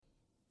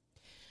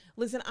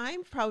Listen,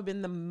 I've probably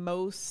been the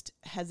most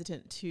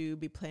hesitant to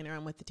be playing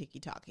around with the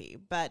TikTok,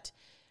 but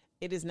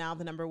it is now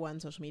the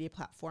 #1 social media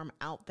platform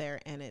out there,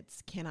 and it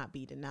cannot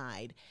be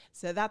denied.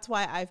 So that's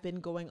why I've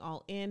been going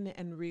all in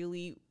and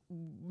really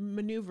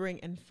maneuvering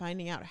and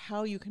finding out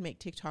how you can make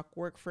TikTok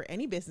work for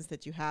any business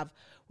that you have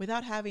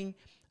without having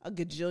a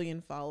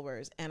gajillion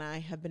followers. And I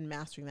have been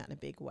mastering that in a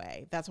big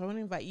way. That's why I want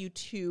to invite you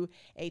to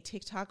a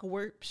TikTok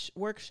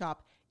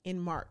workshop in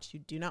March. You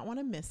do not want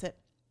to miss it.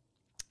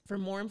 For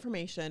more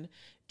information,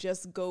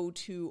 just go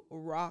to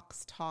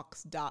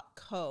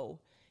roxtalks.co.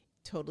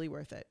 Totally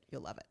worth it.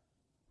 You'll love it.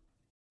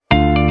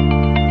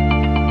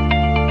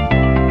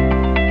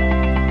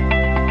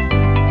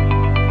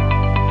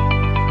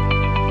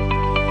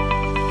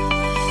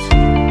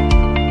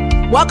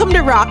 Welcome to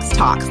Rox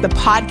Talks, the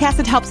podcast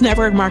that helps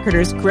network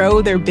marketers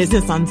grow their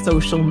business on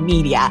social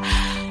media.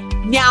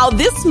 Now,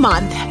 this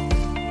month,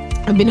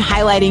 I've been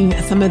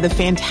highlighting some of the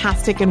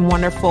fantastic and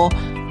wonderful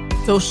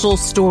social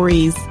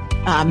stories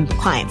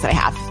clients that I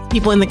have,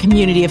 people in the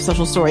community of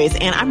social stories.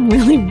 And I'm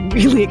really,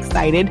 really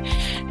excited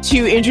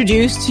to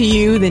introduce to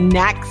you the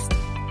next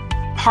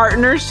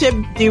partnership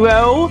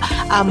duo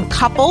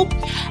couple.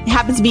 It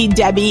happens to be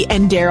Debbie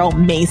and Daryl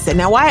Mason.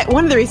 Now,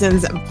 one of the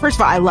reasons, first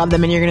of all, I love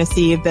them, and you're going to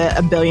see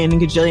a billion and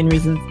gajillion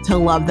reasons to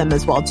love them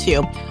as well,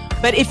 too.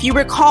 But if you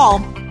recall,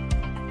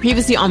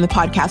 previously on the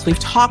podcast, we've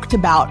talked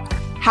about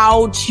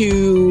how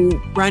to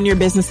run your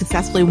business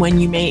successfully when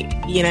you may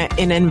be in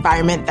an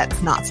environment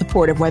that's not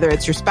supportive, whether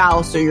it's your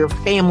spouse or your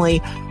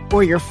family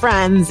or your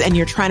friends, and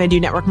you're trying to do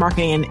network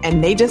marketing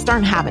and they just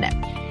aren't having it.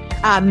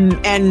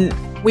 And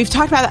we've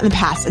talked about that in the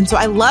past. And so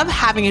I love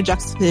having a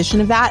juxtaposition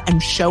of that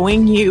and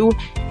showing you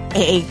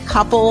a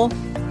couple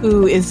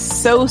who is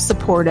so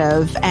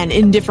supportive and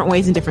in different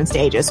ways in different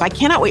stages. So I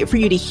cannot wait for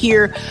you to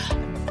hear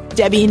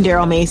Debbie and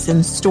Daryl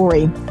Mason's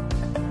story.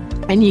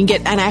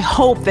 And I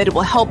hope that it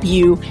will help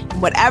you,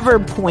 whatever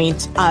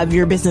point of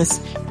your business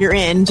you're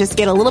in, just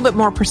get a little bit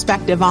more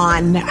perspective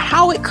on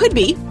how it could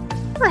be,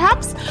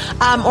 perhaps,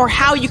 or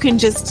how you can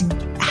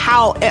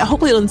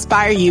hopefully it'll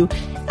inspire you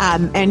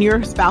and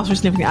your spouse or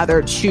significant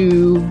other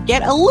to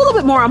get a little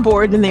bit more on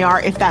board than they are,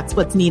 if that's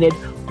what's needed,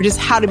 or just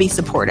how to be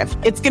supportive.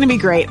 It's going to be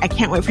great. I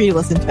can't wait for you to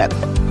listen to it.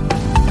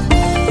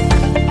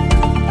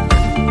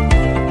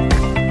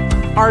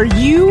 Are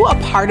you a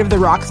part of the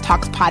Rox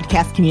Talks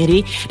podcast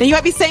community? Now, you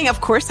might be saying,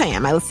 of course I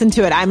am. I listen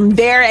to it. I'm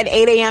there at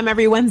 8 a.m.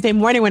 every Wednesday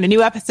morning when a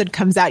new episode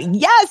comes out.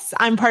 Yes,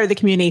 I'm part of the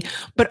community,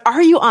 but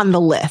are you on the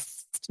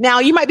list? Now,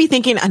 you might be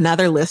thinking,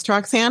 another list,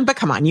 Roxanne, but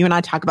come on, you and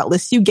I talk about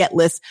lists. You get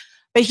lists.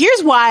 But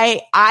here's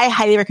why I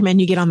highly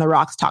recommend you get on the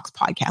Rox Talks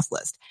podcast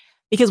list.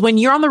 Because when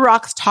you're on the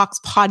Rox Talks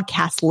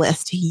podcast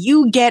list,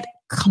 you get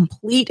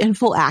complete and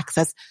full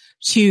access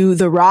to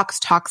the Rox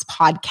Talks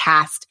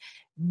podcast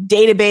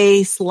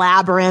database,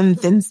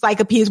 labyrinth,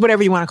 encyclopedias,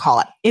 whatever you want to call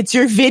it. It's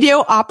your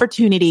video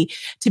opportunity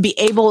to be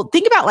able,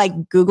 think about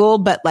like Google,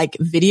 but like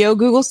video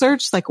Google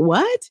search. Like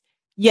what?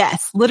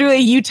 Yes, literally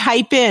you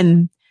type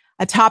in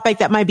a topic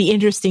that might be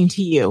interesting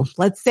to you.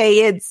 Let's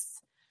say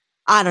it's,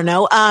 I don't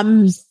know,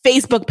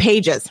 Facebook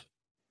pages.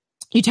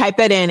 You type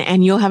that in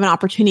and you'll have an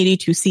opportunity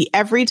to see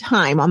every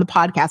time on the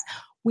podcast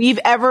we've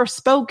ever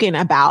spoken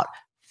about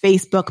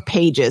Facebook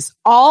pages,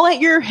 all at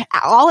your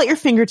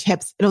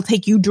fingertips. It'll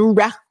take you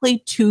directly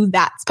to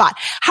that spot.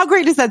 How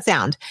great does that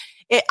sound?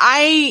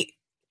 I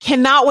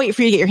cannot wait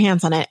for you to get your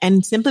hands on it.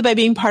 And simply by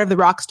being part of the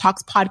Rox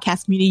Talks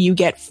podcast community, you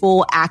get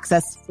full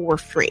access for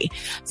free.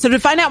 So to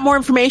find out more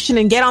information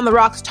and get on the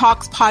Rox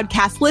Talks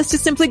podcast list,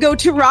 just simply go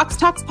to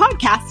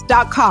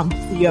roxtalkspodcast.com.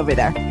 See you over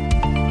there.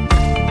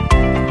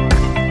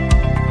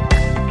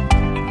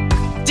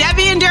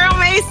 Debbie and Daryl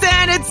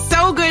Mason, it's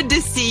so good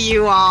to see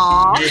you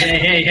all.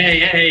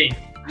 Hey.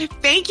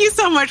 Thank you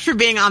so much for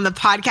being on the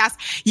podcast.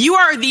 You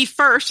are the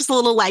first, just a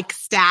little like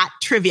stat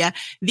trivia,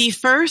 the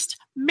first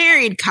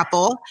married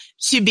couple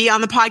to be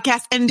on the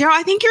podcast. And Daryl,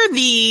 I think you're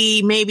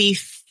the maybe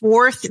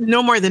fourth,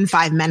 no more than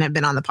 5 men have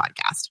been on the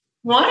podcast.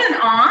 What an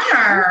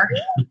honor.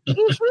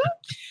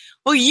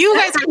 Well, you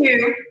guys are,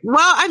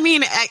 well, I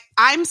mean,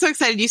 I'm so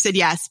excited you said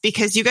yes,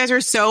 because you guys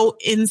are so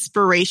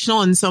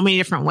inspirational in so many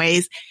different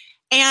ways.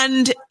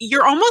 And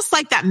you're almost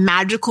like that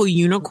magical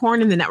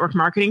unicorn in the network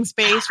marketing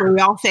space where we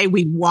all say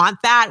we want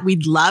that.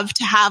 We'd love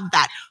to have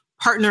that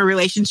partner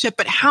relationship,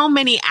 but how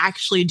many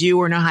actually do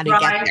or know how to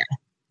get there?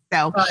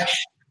 So,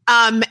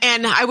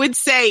 and I would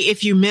say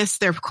if you missed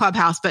their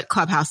Clubhouse, but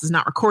Clubhouse is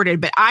not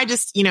recorded, but I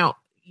just,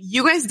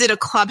 you guys did a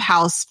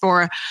Clubhouse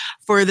for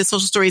the Social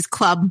Stories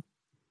Club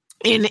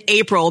in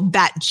April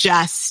that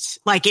just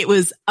like, it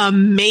was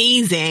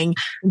amazing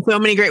in so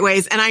many great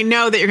ways. And I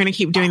know that you're going to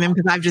keep doing them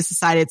because I've just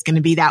decided it's going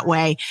to be that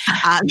way.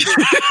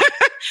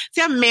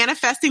 See, I'm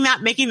manifesting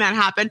that, making that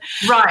happen.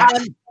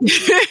 Right.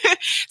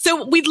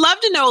 So we'd love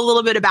to know a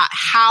little bit about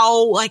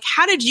how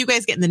did you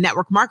guys get in the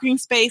network marketing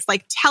space?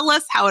 Like, tell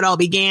us how it all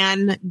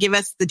began. Give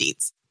us the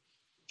deets.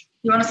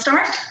 You want to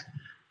start?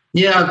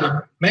 Yeah,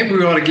 maybe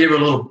we ought to give a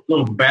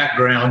little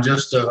background,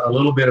 just a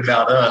little bit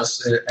about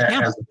us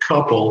as a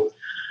couple.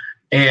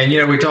 And,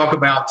 we talk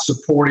about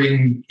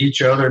supporting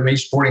each other, me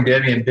supporting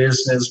Debbie in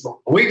business. But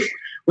we've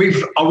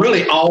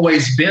really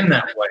always been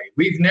that way.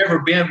 We've never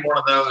been one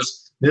of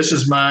those, this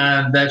is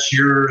mine, that's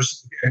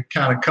yours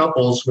kind of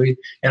couples.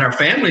 And our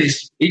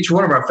families, each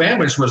one of our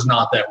families was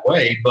not that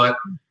way, but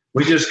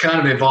we just kind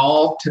of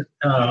evolved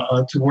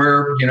to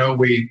where,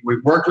 we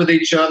worked with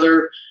each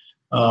other.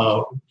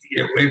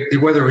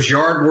 Whether it was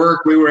yard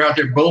work, we were out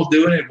there both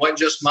doing it. It wasn't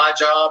just my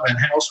job, and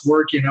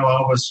housework, I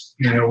was,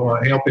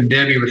 helping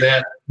Debbie with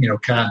that,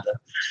 kind of.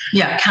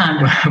 Yeah,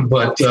 kind of.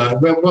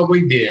 But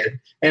we did.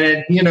 And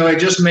it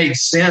just made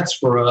sense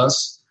for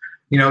us,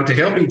 to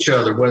help each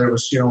other, whether it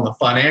was, on the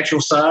financial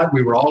side,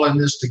 we were all in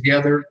this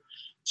together.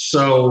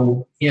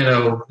 So,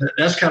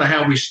 that's kind of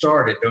how we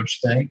started, don't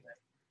you think?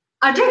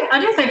 I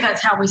do think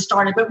that's how we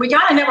started, but we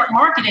got into network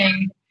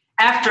marketing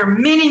after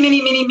many,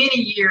 many, many, many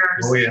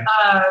years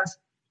of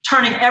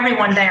turning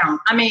everyone down.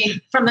 I mean,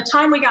 from the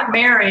time we got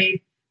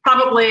married,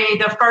 probably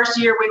the first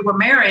year we were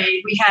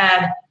married, we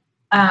had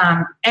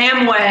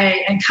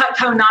Amway and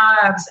Cutco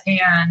Knives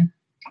and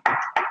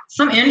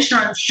some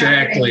insurance.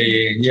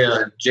 Shackley,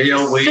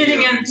 JL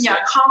sitting in,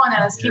 calling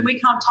us. Can we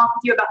come talk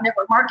with you about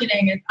network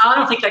marketing? And I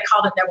don't think they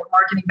called it network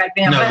marketing back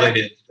then. No, they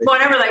didn't.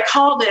 Whatever they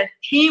called it,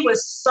 he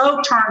was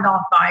so turned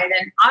off by it,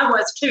 and I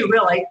was too,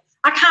 really.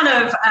 I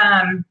kind of,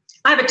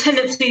 I have a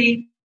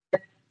tendency to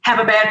have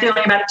a bad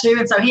feeling about it too,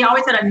 and so he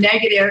always had a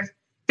negative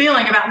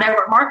feeling about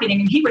network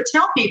marketing, and he would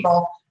tell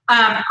people,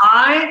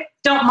 I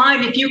don't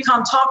mind if you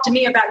come talk to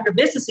me about your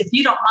business if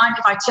you don't mind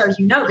if I tell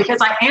you no, because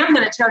I am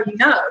going to tell you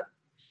no.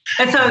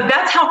 And so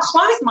that's how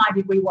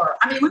close-minded we were.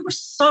 I mean, we were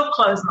so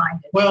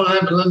close-minded. Well,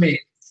 let me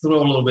throw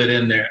a little bit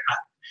in there.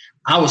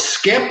 I was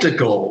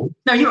skeptical.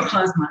 No, you were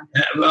close-minded.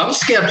 I was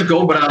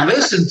skeptical, but I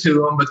listened to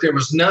them, but there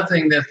was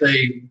nothing that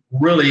they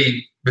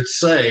really would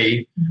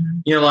say.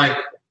 Mm-hmm. Like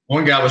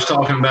one guy was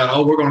talking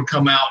about, we're going to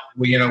come out,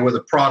 with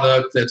a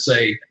product that's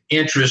a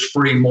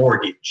interest-free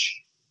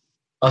mortgage.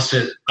 I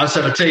said, I'll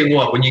tell you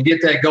what, when you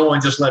get that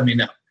going, just let me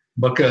know.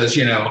 Because,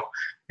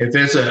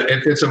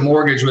 if it's a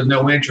mortgage with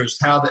no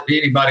interest, how that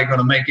anybody going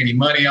to make any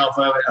money off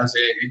of it? I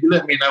said, you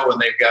let me know when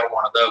they've got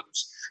one of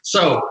those.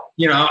 So,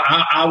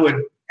 I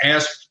would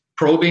ask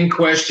probing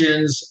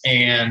questions,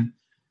 and,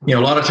 a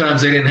lot of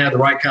times they didn't have the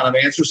right kind of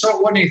answer. So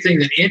it wasn't anything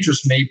that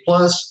interested me.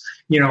 Plus,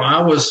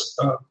 I was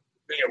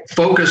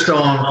focused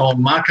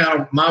on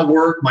my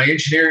work, my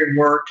engineering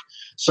work.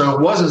 So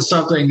it wasn't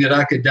something that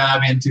I could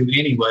dive into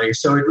anyway.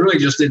 So it really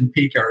just didn't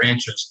pique our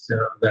interest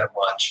that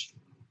much.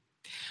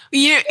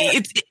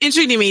 It's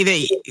interesting to me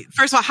that,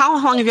 first of all,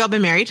 how long have y'all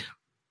been married?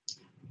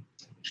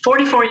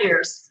 44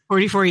 years.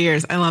 44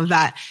 years. I love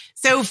that.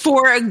 So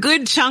for a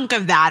good chunk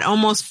of that,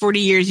 almost 40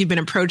 years, you've been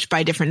approached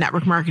by different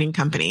network marketing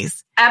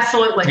companies.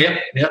 Absolutely.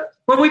 Yep.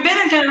 Well, we've been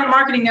in network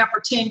marketing now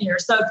for 10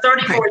 years. So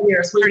 34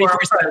 years we were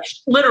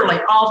approached. Literally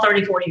all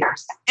 34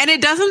 years. And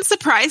it doesn't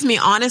surprise me,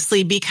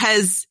 honestly,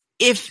 because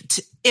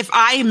if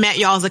I met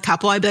y'all as a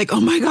couple, I'd be like,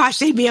 oh my gosh,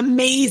 they'd be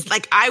amazed.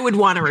 Like, I would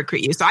want to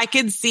recruit you. So I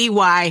could see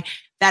why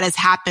that has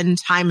happened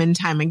time and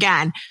time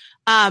again.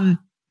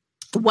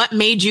 What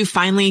made you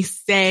finally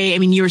say,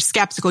 you were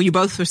skeptical, you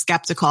both were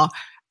skeptical,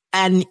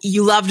 and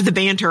you loved the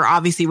banter,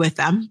 obviously, with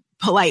them,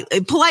 polite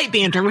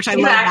banter, which I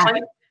love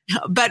that.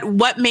 But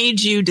what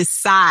made you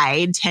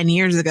decide 10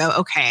 years ago,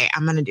 okay,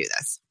 I'm going to do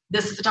this?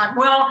 This is the time.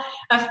 Well,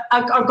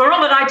 a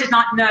girl that I did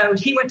not know,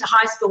 he went to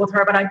high school with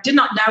her, but I did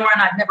not know her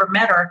and I'd never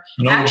met her.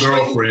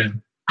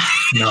 Girlfriend.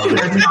 No,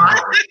 there's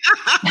not.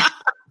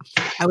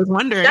 I was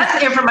wondering. That's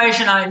the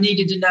information I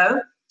needed to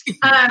know.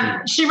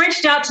 She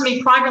reached out to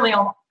me privately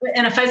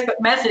in a Facebook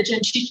message,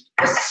 and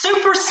a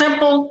super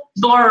simple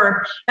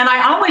blurb. And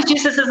I always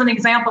use this as an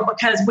example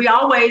because we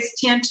always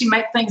tend to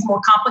make things more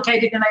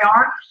complicated than they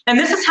are. And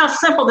this is how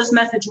simple this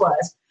message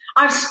was.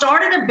 I've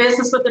started a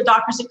business with the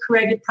doctors that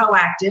created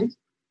Proactive.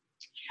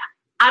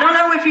 I don't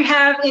know if you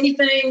have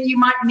anything you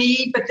might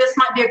need, but this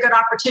might be a good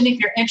opportunity if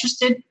you're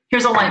interested.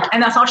 Here's a link.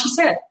 And that's all she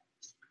said.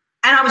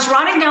 And I was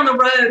riding down the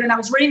road and I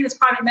was reading this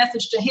private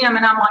message to him.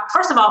 And I'm like,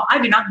 first of all,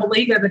 I do not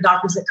believe they're the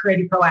doctors that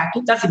created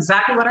Proactive. That's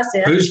exactly what I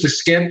said. Who's the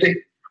skeptic?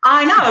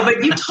 I know,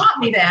 but you taught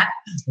me that.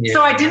 Yeah.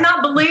 So I did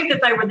not believe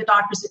that they were the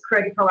doctors that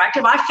created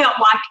Proactive. I felt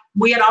like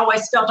we had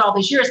always felt all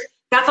these years.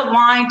 That's a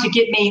line to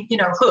get me,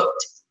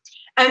 hooked.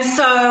 And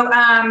so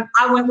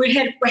we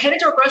headed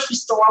to a grocery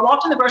store. I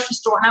walked in the grocery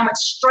store and I went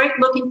straight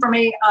looking for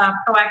me a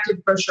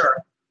Proactive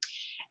brochure.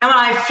 And when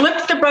I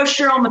flipped the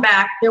brochure on the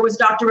back, there was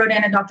Dr.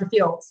 Rodan and Dr.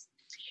 Fields.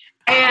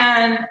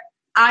 And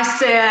I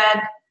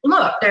said,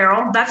 look,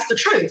 Daryl, that's the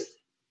truth.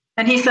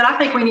 And he said, I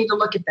think we need to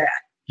look at that.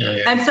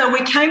 Yeah. And so we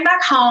came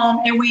back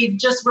home and we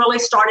just really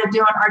started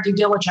doing our due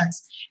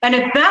diligence. And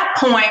at that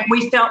point,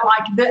 we felt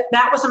like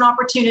that was an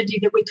opportunity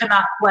that we could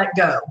not let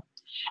go.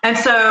 And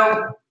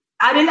so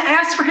I didn't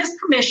ask for his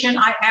permission.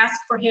 I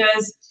asked for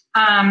his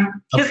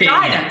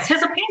guidance,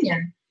 his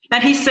opinion.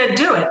 And he said,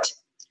 do it.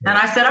 And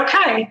I said,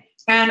 okay.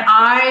 And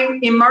I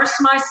immersed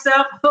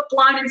myself hook,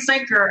 line, and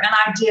sinker. And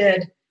I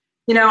did.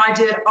 I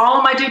did all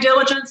of my due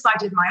diligence. I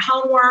did my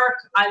homework.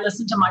 I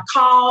listened to my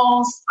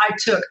calls. I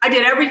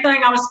did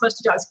everything I was supposed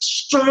to do. I was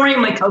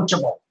extremely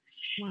coachable.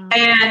 Wow.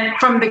 And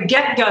from the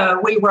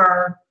get-go,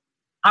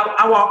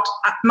 I walked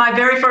my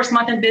very first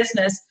month in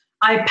business.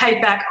 I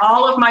paid back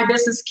all of my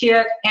business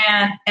kit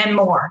and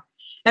more.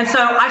 And so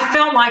I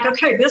felt like,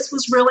 okay, this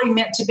was really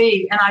meant to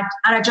be. And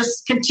I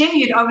just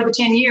continued over the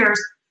 10 years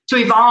to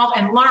evolve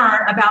and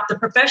learn about the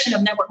profession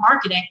of network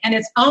marketing. And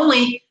it's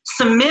only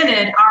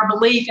cemented our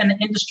belief in the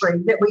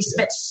industry that we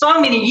spent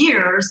so many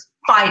years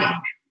fighting.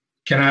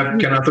 Can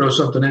I throw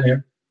something in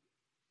here?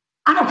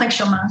 I don't think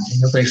she'll mind.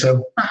 I don't think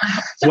so.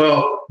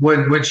 Well,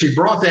 when she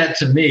brought that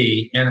to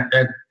me, and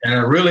I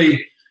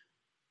really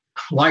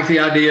liked the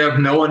idea of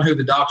knowing who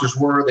the doctors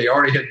were. They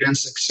already had been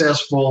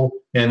successful,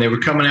 and they were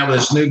coming out with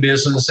this new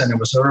business, and it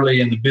was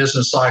early in the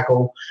business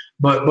cycle.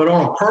 But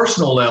on a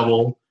personal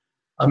level,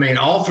 I mean,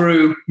 all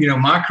through,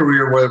 my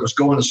career, whether it was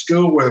going to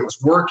school, whether it was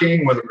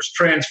working, whether it was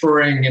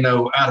transferring,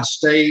 out of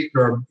state,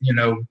 or,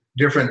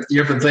 different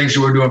things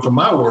that we're doing for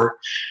my work,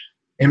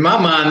 in my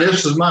mind,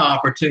 this was my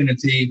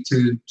opportunity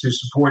to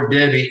support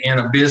Debbie in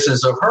a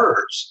business of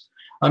hers.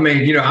 I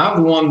mean,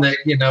 I'm the one that,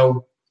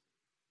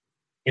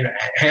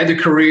 had the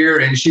career,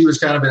 and she was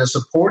kind of in a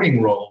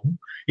supporting role,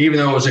 even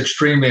though it was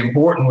extremely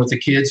important with the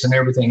kids and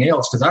everything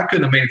else, because I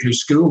couldn't have made it through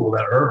school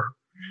without her.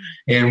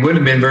 And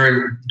wouldn't have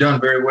been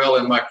done very well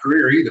in my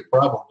career either,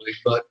 probably.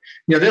 But,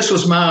 this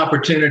was my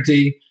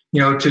opportunity,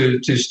 to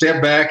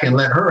step back and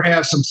let her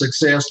have some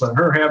success, let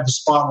her have the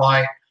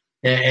spotlight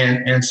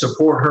and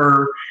support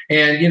her.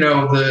 And,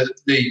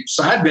 the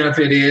side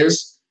benefit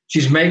is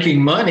she's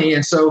making money.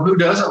 And so who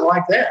doesn't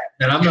like that?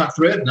 And I'm not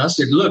threatened. I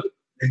said, look,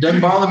 it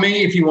doesn't bother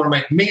me. If you want to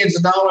make millions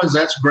of dollars,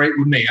 that's great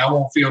with me. I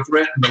won't feel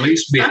threatened the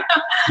least bit.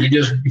 You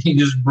just bring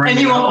it home. And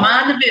you won't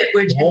mind a bit,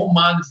 would you? Won't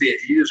mind a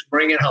bit. You just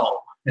bring it home.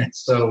 And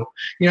so,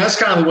 that's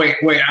kind of the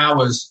way I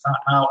was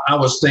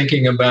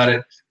thinking about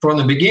it from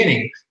the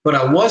beginning. But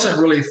I wasn't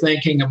really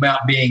thinking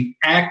about being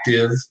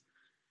active.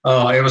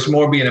 It was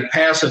more being a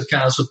passive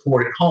kind of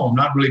support at home,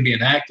 not really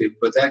being active.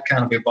 But that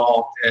kind of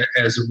evolved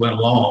as it went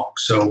along.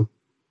 So,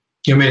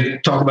 you want me to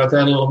talk about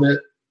that a little bit?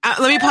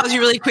 Let me pause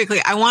you really quickly.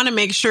 I want to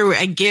make sure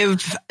I do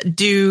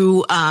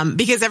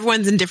because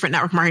everyone's in different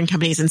network marketing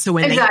companies. And so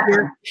when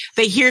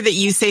they hear that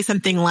you say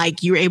something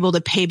like you're able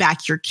to pay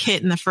back your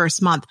kit in the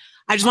first month,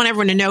 I just want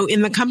everyone to know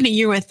in the company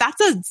you're with,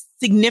 that's a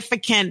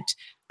significant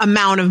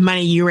amount of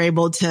money you were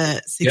able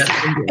to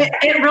succeed. Yeah.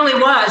 It really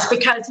was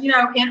because, in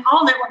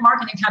all network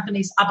marketing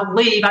companies, I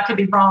believe, I could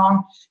be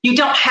wrong, you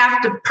don't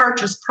have to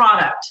purchase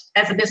product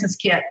as a business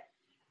kit.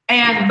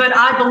 But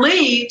I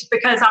believed,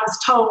 because I was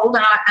told,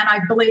 and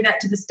I believe that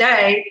to this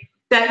day,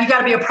 that you got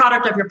to be a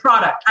product of your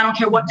product. I don't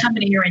care what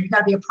company you're in, you got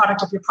to be a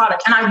product of your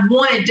product. And I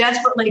wanted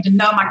desperately to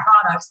know my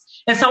products.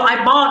 And so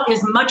I bought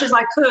as much as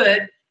I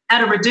could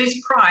at a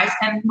reduced price,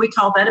 and we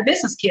call that a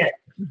business kit.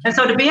 And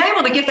so to be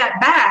able to get that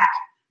back,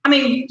 I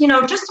mean,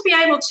 just to be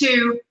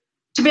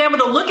able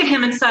to look at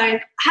him and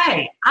say,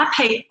 hey, I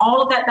paid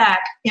all of that back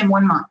in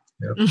 1 month.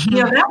 Yep.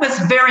 Mm-hmm. That was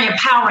very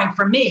empowering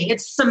for me. It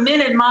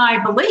cemented my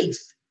belief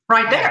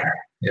right there.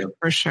 Yeah,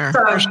 for sure.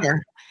 For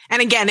sure. And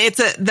again,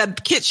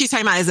 the kit she's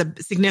talking about is a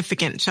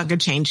significant chunk of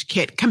change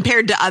kit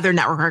compared to other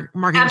network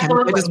marketing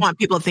companies. I just want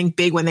people to think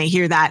big when they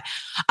hear that.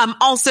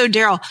 Also,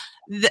 Daryl,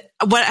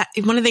 one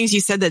of the things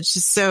you said that's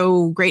just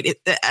so great,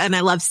 and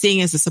I love seeing,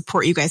 is the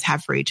support you guys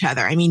have for each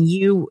other. I mean,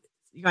 you're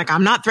like,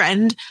 I'm not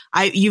threatened.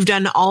 You've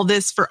done all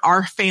this for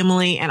our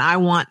family, and I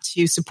want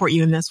to support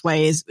you in this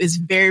way is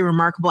very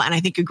remarkable, and I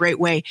think a great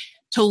way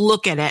to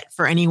look at it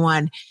for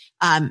anyone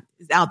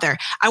out there.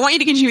 I want you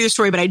to continue your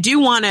story, but I do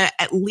want to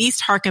at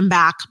least harken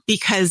back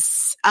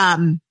because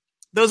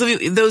those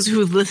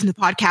who listen to the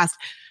podcast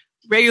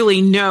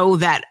regularly know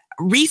that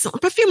recently,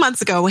 a few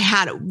months ago,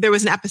 there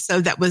was an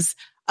episode that was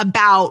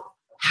about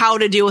how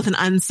to deal with an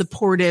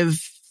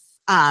unsupportive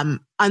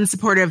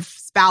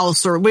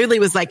spouse, or really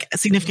was like a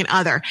significant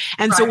other.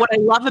 And so what I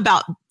love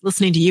about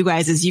listening to you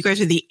guys is you guys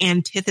are the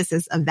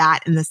antithesis of that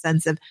in the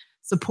sense of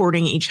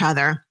supporting each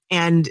other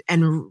and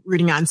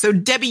rooting on. So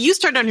Debbie, you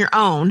started on your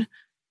own.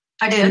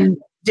 I did.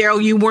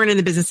 Daryl, you weren't in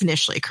the business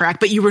initially, correct?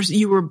 But you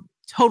were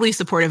totally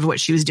supportive of what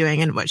she was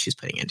doing and what she was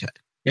putting into it.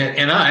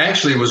 And I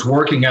actually was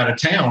working out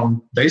of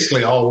town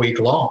basically all week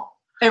long.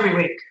 Every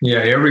week. Yeah,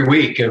 every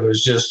week. It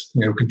was just,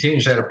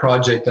 continuous had a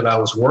project that I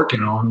was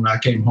working on, and I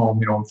came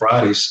home, on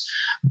Fridays.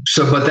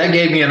 So, but that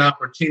gave me an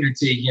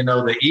opportunity,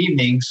 the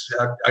evenings,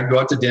 I'd go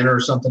out to dinner or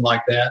something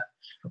like that,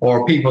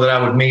 or people that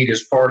I would meet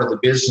as part of the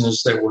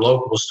business that were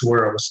locals to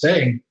where I was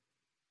staying.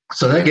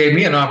 So that gave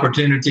me an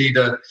opportunity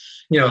to,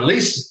 at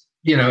least,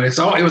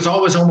 it was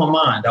always on my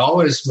mind. I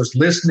always was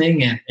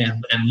listening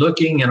and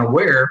looking and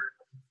aware,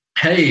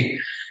 hey,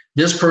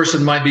 this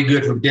person might be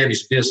good for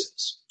Debbie's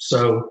business.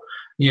 So,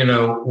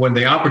 when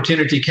the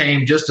opportunity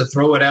came just to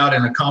throw it out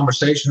in a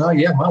conversation, oh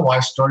yeah, my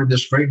wife started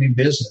this great new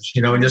business,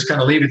 and just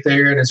kind of leave it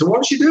there. And so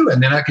what did she do?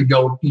 And then I could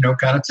go,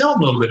 kind of tell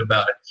them a little bit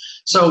about it.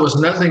 So it was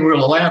nothing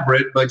real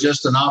elaborate, but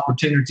just an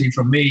opportunity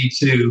for me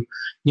to,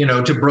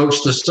 to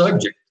broach the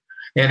subject.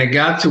 And it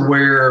got to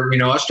where,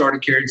 I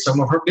started carrying some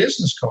of her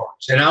business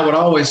cards. And I would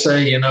always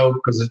say,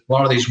 because a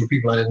lot of these were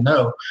people I didn't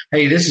know,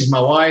 hey, this is my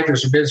wife.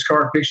 There's some business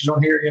card pictures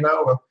on here,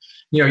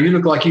 you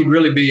look like you'd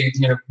really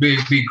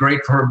be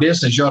great for her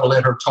business. You ought to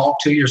let her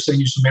talk to you or send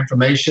you some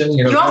information.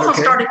 You also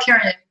started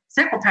carrying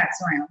sample packs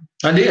around.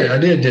 I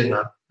did, didn't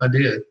I? I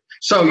did.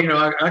 So,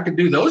 I could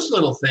do those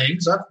little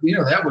things. That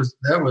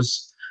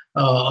was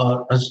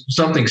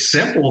something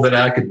simple that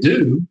I could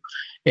do.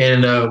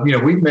 And,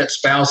 we've met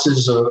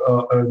spouses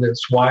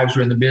that's wives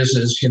are in the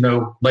business,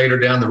 later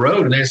down the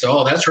road, and they say,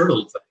 oh, that's her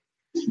little thing.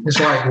 It's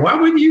like, why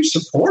wouldn't you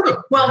support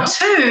them? Well,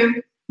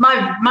 two,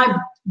 my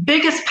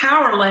biggest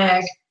power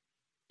leg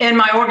in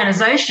my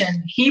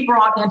organization, he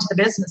brought into the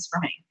business for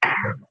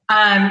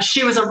me.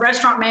 She was a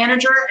restaurant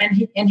manager, and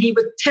he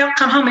would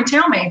come home and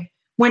tell me,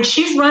 when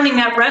she's running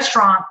that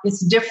restaurant, it's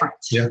different.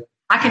 Yeah.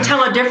 I can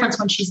tell a difference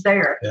when she's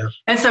there. Yeah.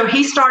 And so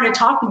he started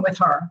talking with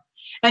her.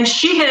 And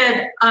she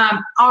had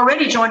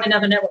already joined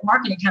another network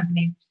marketing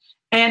company.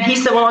 And he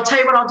said, well, I'll tell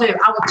you what I'll do.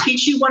 I will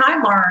teach you what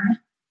I learn.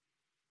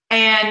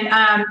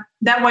 And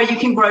that way you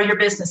can grow your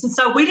business. And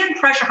so we didn't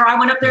pressure her. I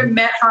went up there and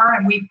met her,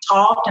 and we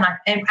talked,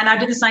 and I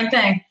did the same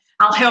thing.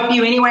 I'll help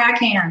you any way I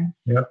can.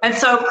 Yep. And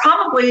so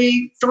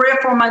probably 3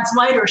 or 4 months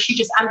later, she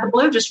just out of the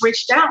blue just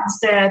reached out and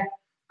said,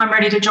 I'm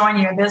ready to join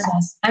you in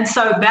business. And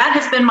so that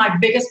has been my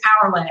biggest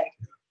power leg.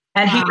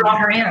 And he brought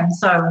her in.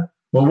 So.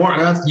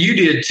 Well, you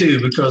did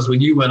too, because when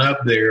you went up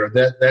there,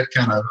 that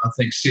kind of, I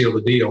think, sealed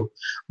the deal.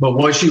 But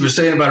what she was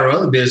saying about her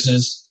other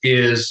business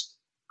is,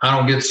 I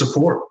don't get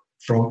support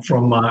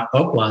from my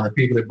upline, the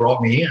people that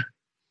brought me in.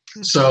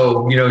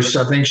 So,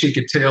 I think she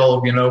could tell,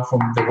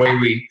 from the way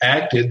we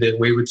acted, that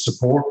we would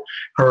support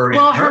her in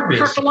her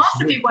business. Her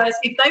philosophy was,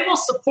 if they will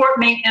support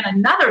me in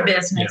another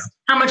business,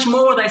 how much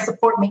more will they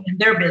support me in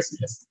their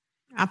business?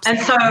 Absolutely.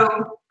 And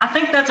so I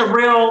think that's a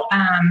real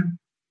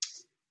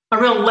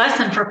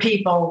lesson for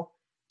people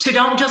to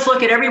don't just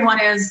look at everyone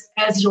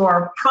as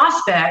your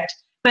prospect.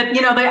 But,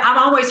 I've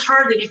always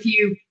heard that if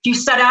you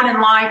set out in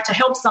life to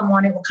help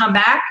someone, it will come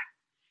back.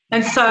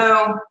 And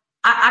so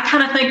I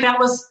kind of think that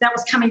was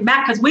coming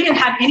back, because we didn't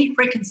have any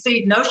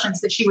preconceived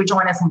notions that she would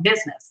join us in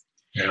business.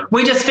 Yeah.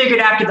 We just figured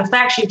after the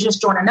fact she'd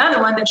just joined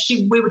another one that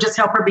we would just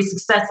help her be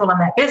successful in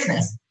that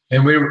business.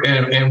 And we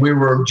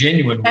were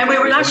genuine. And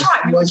that's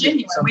right. We were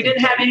genuine. We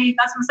didn't have any.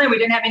 That's what I'm saying. We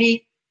didn't have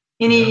any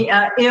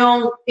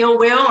ill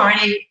will or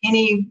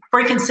any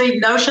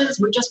preconceived notions.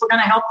 We just were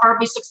going to help her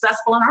be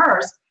successful in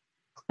hers.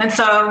 And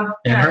so,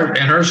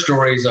 her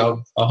story is a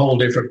whole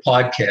different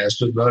podcast.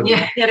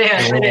 Yeah, it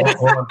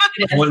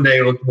is. One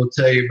day we'll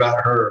tell you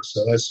about her.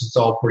 So it's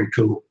all pretty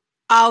cool.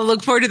 I'll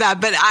look forward to that.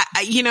 But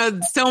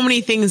so many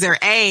things are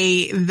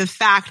the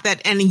fact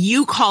that, and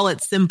you call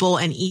it simple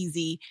and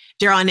easy,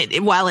 Daryl,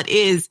 and while it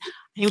is,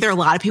 I think there are a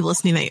lot of people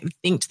listening that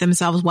think to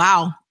themselves,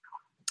 wow,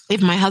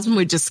 if my husband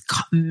would just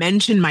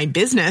mention my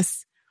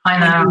business, I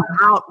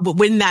know,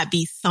 wouldn't that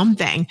be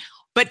something?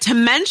 But to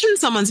mention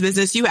someone's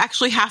business, you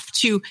actually have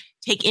to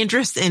take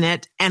interest in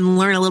it and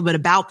learn a little bit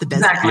about the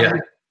business.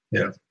 Exactly.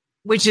 Yeah.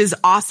 Which is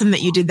awesome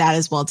that you did that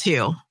as well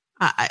too.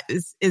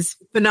 Is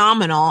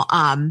phenomenal.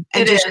 And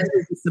just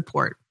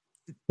support.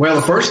 Well,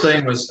 the first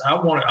thing was I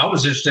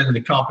was interested in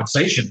the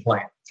compensation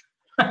plan.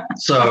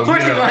 So,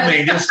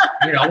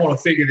 I want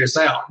to figure this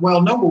out.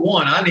 Well, number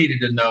one, I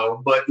needed to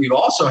know, but you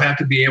also have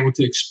to be able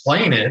to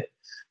explain it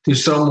to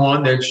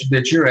someone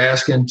that you're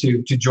asking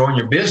to join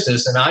your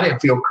business. And I didn't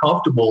feel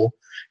comfortable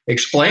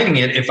explaining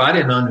it if I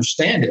didn't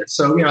understand it.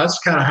 So, that's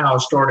kind of how I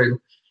started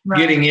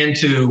getting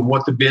into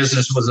what the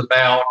business was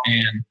about.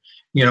 And,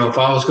 if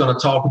I was going to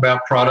talk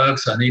about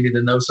products, I needed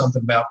to know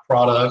something about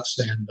products.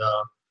 And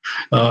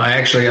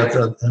I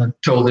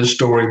told this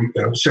story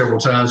several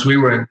times. We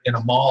were in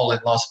a mall in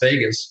Las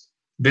Vegas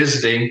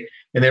visiting,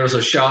 and there was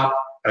a shop,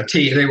 a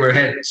tea. They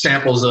had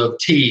samples of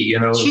tea.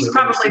 She's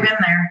probably been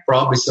there.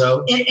 Probably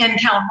so. In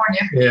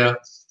California. Yeah.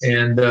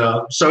 And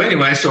so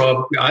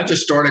I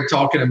just started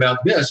talking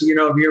about this. Have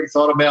you ever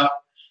thought about,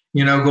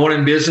 going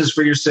in business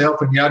for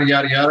yourself and yada,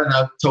 yada, yada? And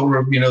I told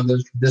her,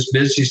 this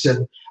business. She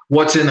said,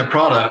 what's in the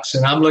products?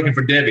 And I'm looking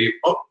for Debbie.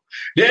 Oh,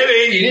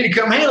 Debbie, you need to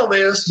come handle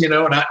this, and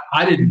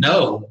I didn't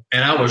know.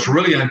 And I was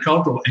really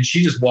uncomfortable. And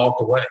she just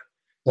walked away.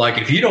 Like,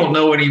 if you don't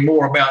know any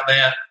more about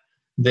that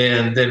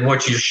than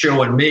what you're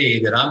showing me,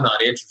 that I'm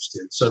not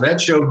interested. So that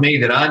showed me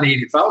that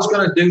if I was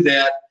going to do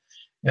that,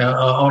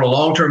 on a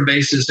long-term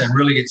basis and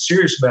really get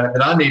serious about it,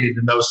 that I needed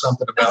to know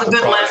something about the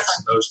products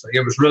and those things.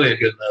 It was really a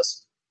good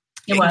lesson.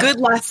 Good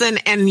lesson,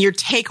 and your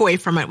takeaway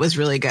from it was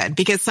really good,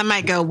 because some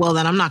might go, well,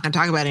 then I'm not going to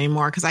talk about it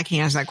anymore because I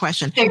can't answer that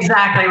question.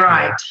 Exactly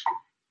right.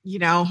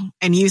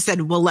 And you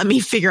said, well, let me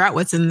figure out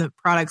what's in the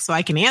product so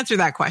I can answer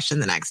that question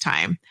the next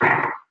time.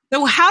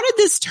 So how did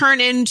this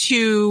turn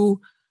into,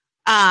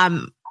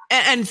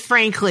 and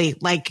frankly,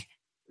 like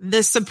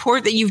the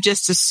support that you've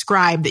just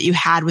described that you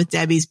had with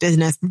Debbie's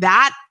business,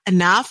 that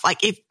enough?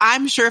 Like,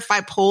 I'm sure if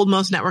I polled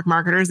most network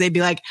marketers, they'd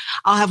be like,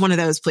 I'll have one of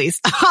those, please.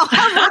 I'll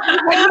have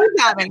what you're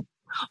having.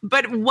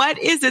 But what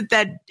is it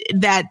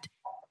that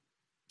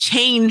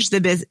changed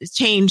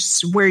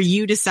where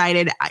you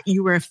decided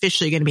you were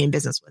officially going to be in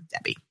business with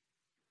Debbie?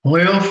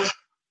 Well,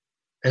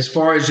 as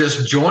far as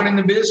just joining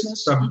the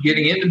business, I'm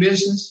getting into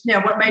business.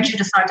 Yeah. What made you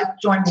decide to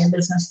join me in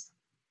business?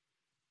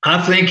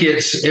 I think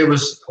it's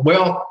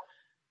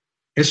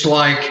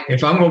like,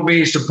 if I'm going to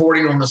be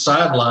supporting on the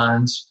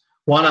sidelines,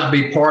 why not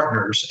be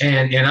partners?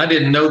 And I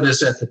didn't know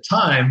this at the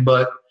time,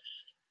 but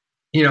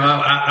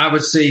I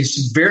would see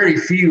very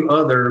few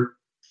other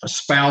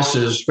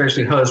spouses,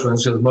 especially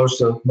husbands, because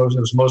most of it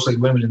was mostly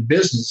women in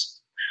business,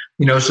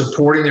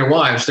 supporting their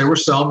wives. There were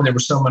some, and there were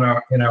some in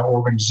our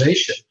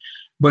organization,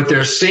 but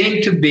there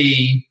seemed to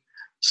be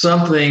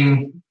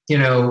something,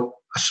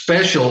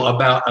 special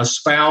about a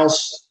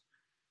spouse,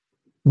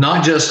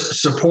 not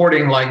just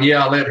supporting, like,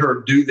 yeah, I'll let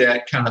her do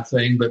that kind of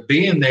thing, but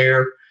being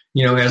there,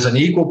 as an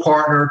equal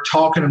partner,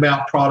 talking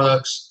about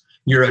products.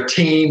 You're a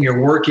team, you're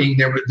working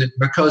there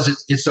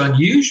because it's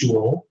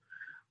unusual,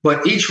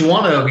 but each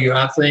one of you,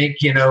 I think,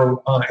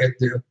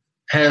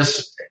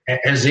 has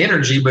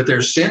energy, but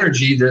there's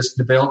synergy that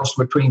develops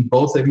between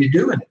both of you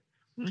doing it.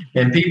 Mm-hmm.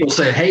 And people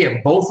say, hey,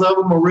 if both of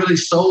them are really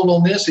sold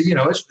on this,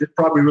 it's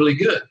probably really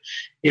good.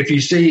 If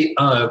you see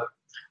a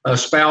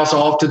spouse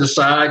off to the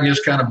side,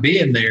 just kind of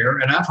being there,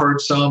 and I've heard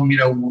some,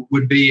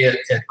 would be at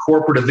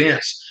corporate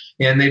events,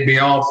 and they'd be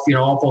off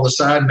on the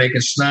side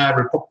making snide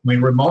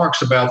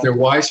remarks about their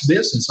wife's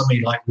business. I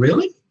mean, like,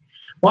 really?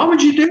 Why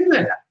would you do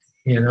that?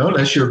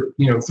 Unless you're,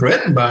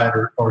 threatened by it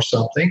or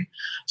something.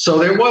 So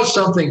there was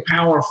something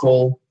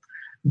powerful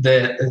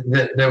that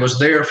was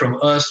there from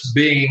us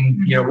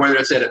being, whether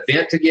it's at an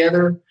event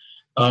together,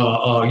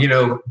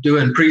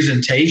 doing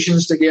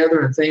presentations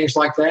together and things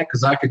like that,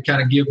 because I could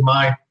kind of give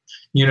my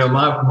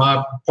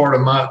part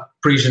of my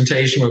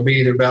presentation would be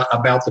either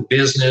about the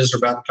business or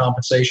about the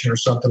compensation or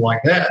something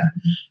like that.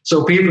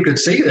 So people could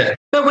see that.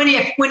 But when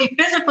he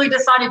physically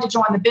decided to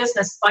join the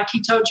business, like he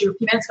told you a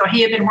few minutes ago,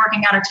 he had been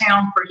working out of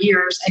town for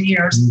years and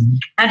years. Mm-hmm.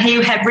 And he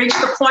had reached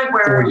the point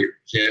where 4 years,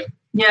 yeah.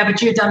 Yeah,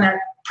 but you had done that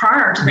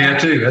prior to that. Yeah,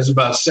 too. That's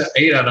about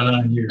 8 out of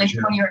 9 years.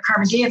 When you were at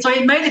Carnegie. And so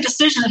he made the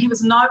decision that he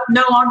was no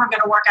longer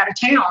going to work out of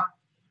town.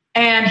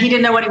 And he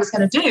didn't know what he was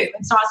going to do.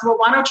 And so I said, well,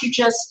 why don't you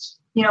just,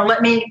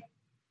 let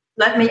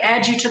me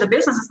add you to the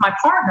business as my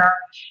partner,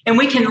 and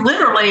we can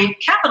literally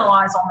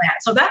capitalize on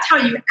that. So that's how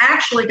you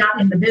actually got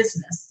in the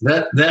business.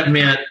 That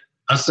meant,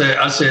 I said,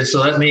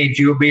 so that means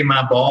you'll be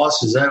my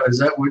boss? Is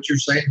that what you're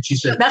saying? She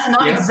said, that's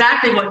not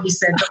exactly what you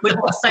said, but we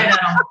won't say that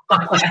on the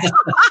podcast.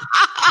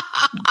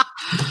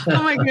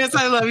 Oh my goodness,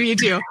 I love you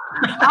too.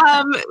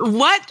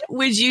 What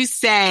would you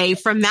say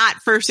from that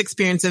first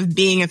experience of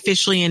being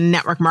officially in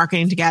network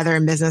marketing together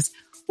in business?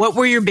 What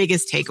were your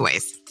biggest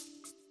takeaways?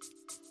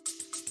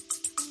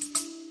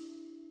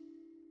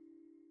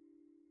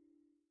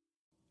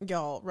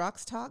 Y'all,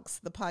 Rocks Talks,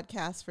 the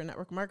podcast for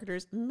network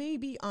marketers, may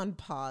be on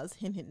pause,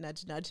 hint, hint,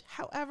 nudge, nudge.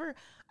 However,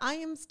 I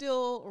am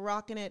still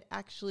rocking it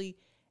actually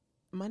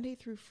Monday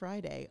through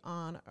Friday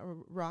on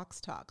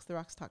Rocks Talks, the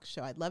Rocks Talks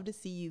show. I'd love to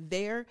see you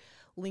there.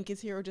 Link is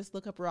here, or just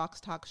look up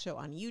Rocks Talks show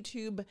on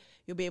YouTube.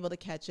 You'll be able to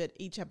catch it.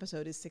 Each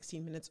episode is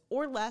 16 minutes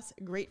or less.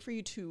 Great for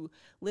you to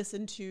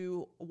listen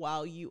to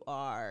while you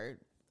are,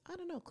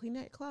 cleaning out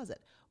your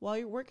closet, while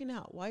you're working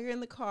out, while you're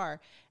in the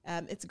car.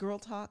 It's girl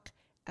talk.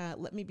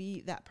 Let me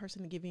be that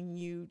person giving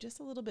you just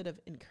a little bit of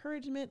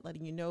encouragement,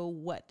 letting you know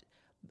what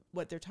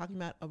they're talking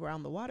about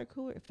around the water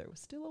cooler, if there was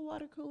still a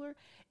water cooler,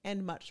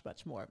 and much,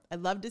 much more. I'd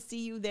love to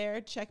see you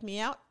there. Check me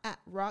out at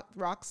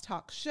Rocks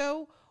Talk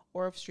Show,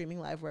 or streaming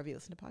live wherever you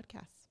listen to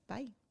podcasts.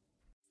 Bye.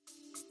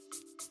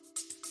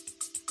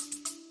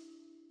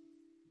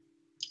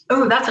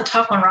 Oh, that's a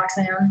tough one,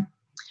 Roxanne.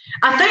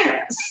 I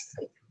think,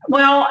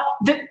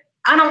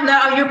 I don't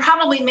know. You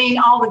probably mean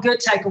all the good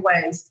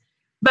takeaways,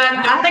 but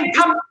I think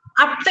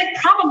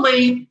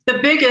probably the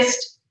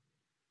biggest,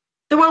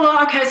 so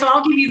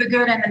I'll give you the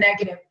good and the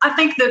negative. I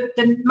think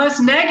the most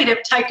negative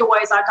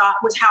takeaways I got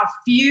was how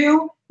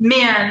few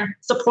men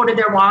supported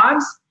their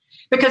wives,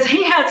 because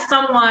he had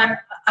someone,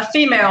 a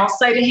female,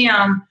 say to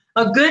him,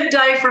 a good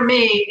day for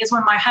me is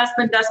when my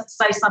husband doesn't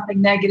say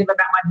something negative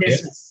about my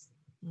business.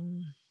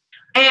 Yeah.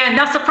 And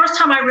that's the first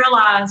time I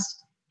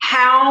realized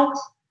how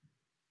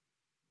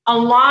a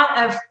lot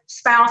of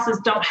spouses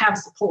don't have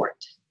support.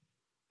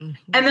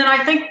 Mm-hmm. And then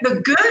I think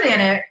the good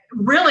in it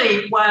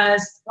really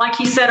was, like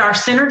he said, our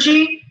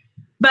synergy.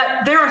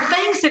 But there are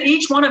things that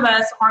each one of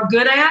us are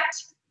good at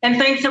and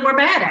things that we're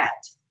bad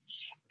at.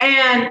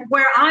 And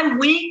where I'm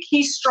weak,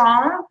 he's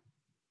strong.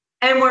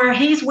 And where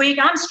he's weak,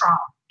 I'm strong.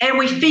 And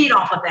we feed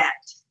off of that.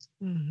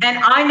 Mm-hmm. And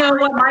I know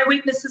what my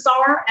weaknesses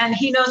are, and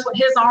he knows what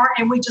his are,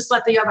 and we just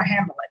let the other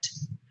handle it.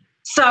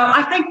 So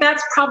I think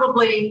that's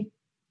probably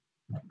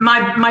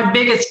my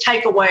biggest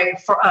takeaway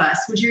for us.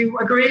 Would you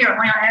agree or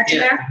want to add to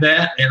that?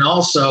 That, and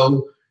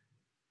also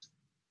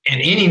in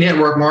any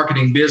network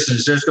marketing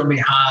business, there's going to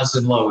be highs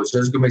and lows.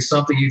 There's going to be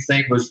something you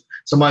think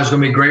somebody's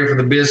going to be great for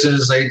the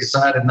business. They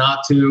decided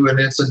not to, and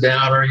it's a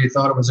downer. You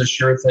thought it was a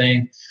sure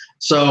thing.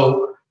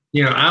 So,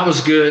 I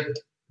was good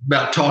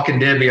about talking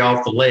Debbie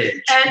off the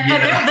ledge. And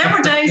there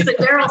were days that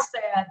Daryl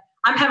said,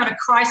 I'm having a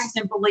crisis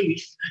in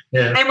belief.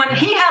 Yeah. And when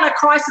he had a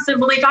crisis in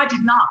belief, I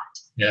did not.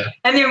 Yeah.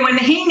 And then when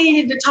he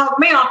needed to talk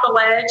me off the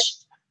ledge,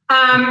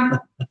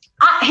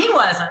 he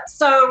wasn't.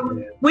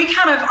 So we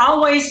kind of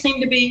always seem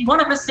to be, one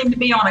of us seemed to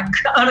be having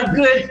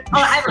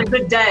a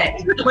good day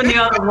when the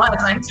other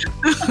wasn't.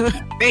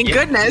 Thank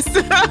goodness.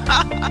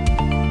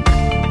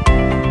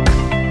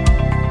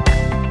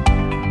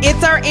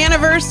 It's our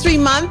anniversary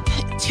month,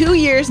 2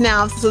 years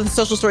now, so the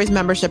Social Stories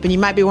membership. And you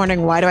might be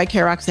wondering, why do I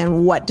care,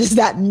 Roxanne? What does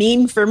that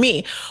mean for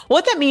me?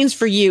 What that means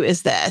for you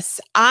is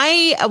this.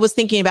 I was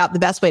thinking about the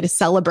best way to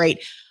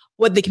celebrate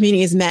what the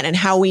community has meant and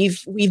how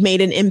we've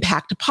made an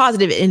impact, a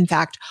positive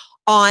impact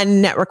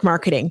on network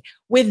marketing.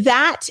 With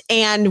that,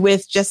 and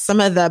with just some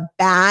of the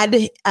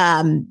bad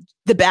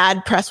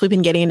press we've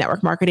been getting in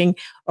network marketing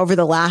over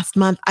the last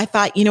month, I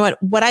thought, you know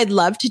what I'd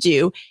love to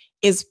do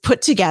is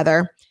put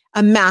together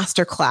a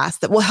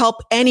masterclass that will help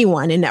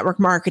anyone in network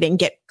marketing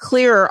get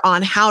clearer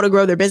on how to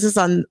grow their business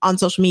on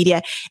social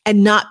media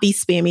and not be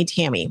spammy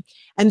Tammy.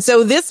 And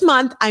so this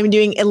month I'm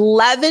doing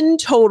 11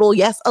 total,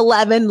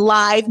 11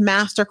 live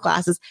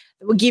masterclasses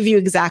that will give you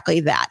exactly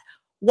that.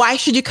 Why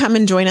should you come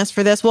and join us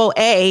for this? Well,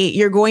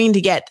 you're going to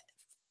get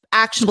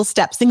actionable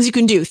steps, things you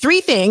can do,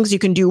 3 things you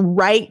can do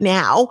right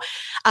now,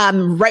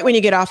 right when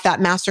you get off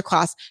that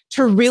masterclass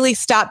to really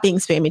stop being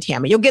spammy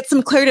Tammy. You'll get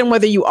some clarity on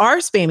whether you are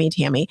spammy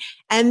Tammy,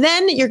 and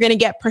then you're going to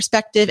get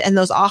perspective and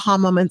those aha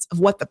moments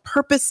of what the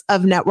purpose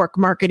of network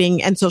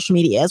marketing and social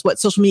media is, what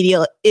social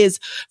media is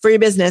for your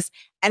business,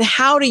 and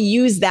how to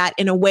use that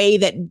in a way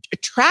that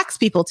attracts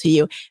people to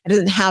you and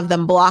doesn't have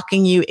them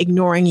blocking you,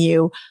 ignoring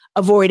you,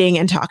 avoiding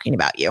and talking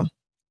about you.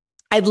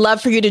 I'd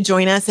love for you to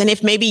join us. And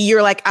if maybe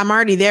you're like, I'm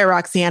already there,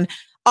 Roxanne,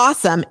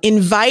 awesome.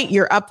 Invite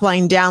your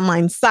upline,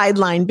 downline,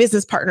 sideline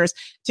business partners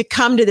to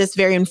come to this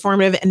very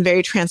informative and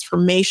very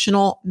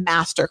transformational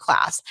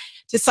masterclass.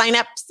 To sign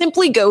up,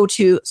 simply go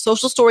to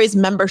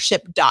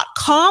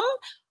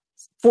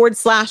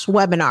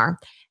socialstoriesmembership.com/webinar.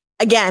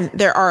 Again,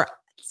 there are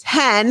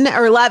 10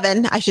 or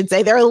 11, I should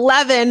say. There are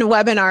 11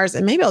 webinars,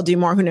 and maybe I'll do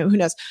more. Who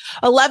knows?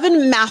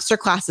 11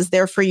 masterclasses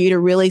there for you to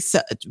really,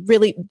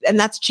 and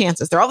that's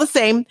chances. They're all the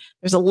same.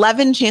 There's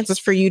 11 chances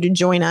for you to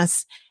join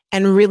us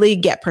and really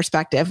get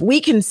perspective. We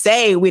can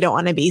say we don't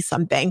want to be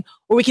something,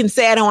 or we can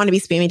say I don't want to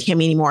be spammy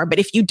Tammy anymore. But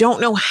if you don't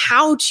know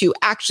how to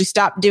actually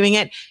stop doing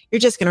it, you're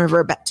just going to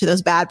revert back to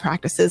those bad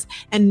practices,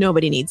 and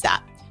nobody needs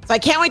that. So I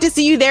can't wait to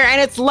see you there,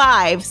 and it's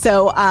live.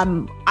 So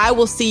I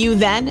will see you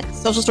then,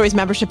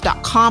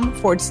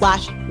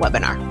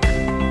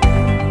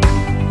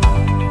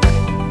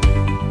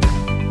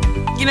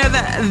 socialstoriesmembership.com/webinar. You know,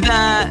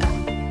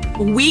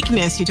 the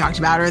weakness you talked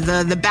about, or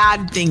the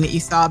bad thing that you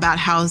saw about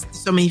how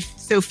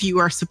so few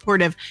are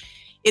supportive.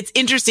 It's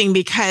interesting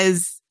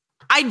because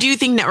I do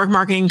think network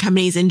marketing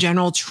companies in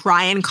general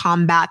try and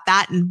combat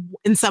that, and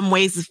in some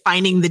ways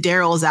finding the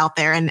Daryls out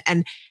there and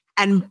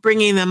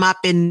bringing them up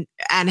and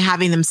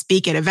having them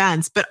speak at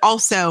events, but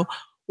also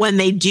when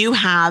they do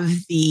have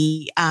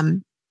the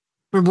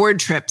reward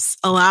trips,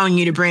 allowing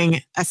you to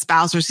bring a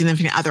spouse or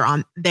significant other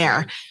on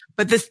there.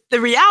 But the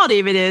reality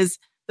of it is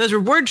those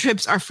reward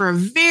trips are for a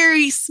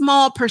very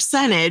small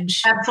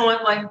percentage.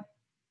 Absolutely.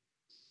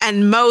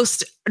 And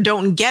most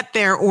don't get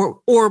there, or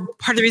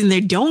part of the reason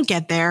they don't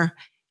get there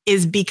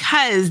is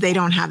because they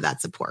don't have that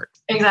support.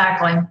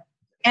 Exactly.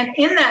 And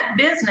in that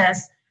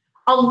business,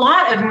 a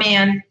lot of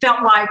men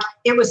felt like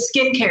it was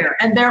skincare,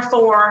 and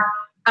therefore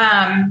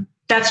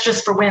that's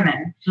just for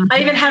women. Mm-hmm. I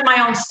even had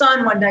my own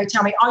son one day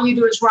tell me, all you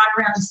do is ride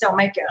around and sell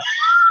makeup.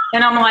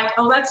 And I'm like,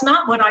 oh, that's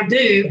not what I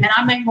do. And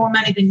I make more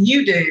money than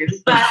you do.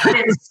 But I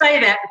didn't say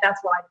that, but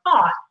that's what I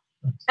thought.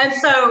 And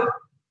so,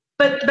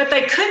 but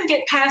they couldn't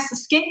get past the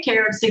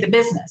skincare and see the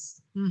business.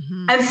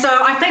 Mm-hmm. And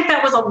so I think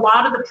that was a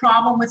lot of the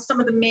problem with some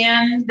of the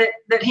men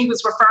that he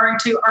was referring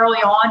to early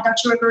on. Don't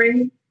you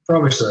agree?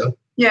 Probably so.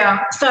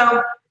 Yeah.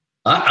 So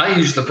I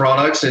use the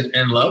products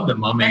and love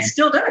them. I mean, I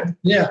still do.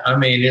 Yeah. I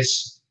mean,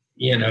 it's,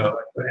 and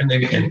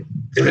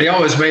they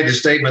always made the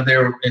statement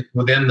there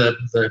within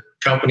the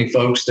company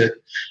folks that,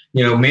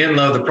 men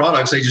love the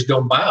products. They just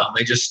don't buy them.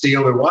 They just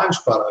steal their wives'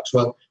 products.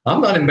 Well, I'm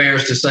not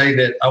embarrassed to say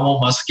that I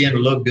want my skin to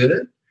look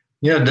good.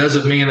 It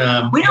doesn't mean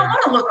we don't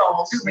want to look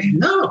old, do we?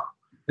 No.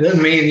 It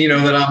doesn't mean,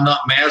 that I'm not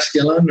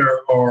masculine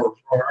or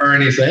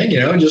anything,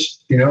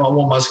 just, I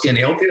want my skin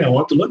healthy and I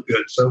want it to look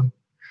good. So,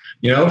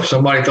 if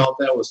somebody thought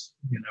that was,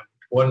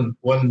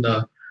 wasn't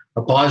a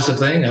positive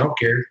thing, I don't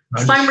care.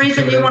 Same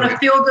reason you want to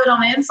feel good on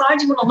the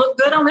inside, you want to look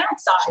good on the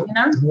outside,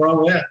 Nothing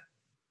wrong with that.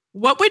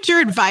 What would your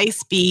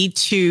advice be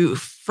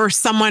for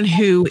someone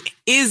who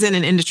is in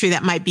an industry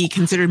that might be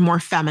considered more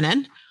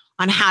feminine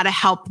on how to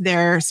help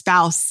their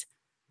spouse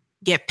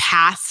get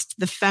past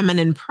the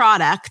feminine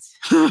product?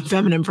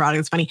 Feminine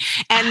product is funny.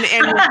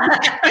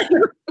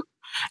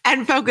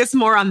 And focus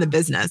more on the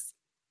business?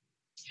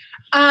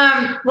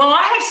 Well,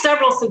 I have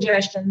several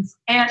suggestions,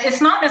 and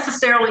it's not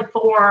necessarily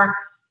for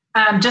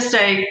just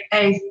a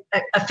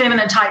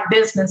feminine type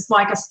business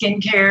like a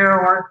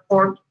skincare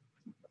or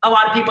a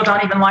lot of people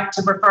don't even like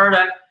to refer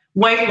to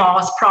weight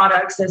loss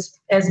products as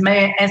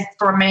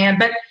for a man.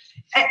 But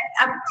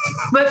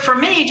But for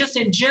me, just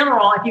in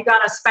general, if you've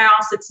got a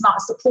spouse that's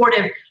not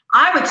supportive,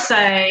 I would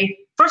say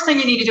first thing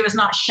you need to do is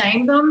not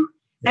shame them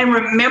and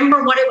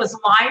remember what it was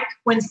like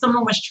when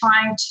someone was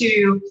trying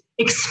to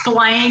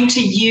explain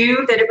to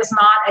you that it was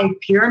not a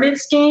pyramid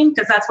scheme,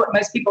 because that's what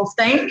most people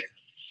think.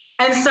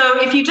 And so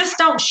if you just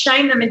don't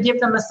shame them and give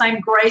them the same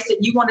grace that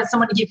you wanted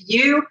someone to give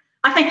you,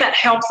 I think that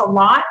helps a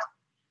lot.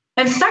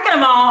 And second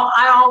of all,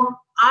 I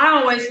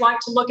always like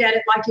to look at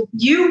it like if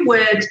you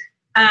would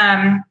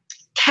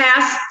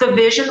cast the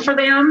vision for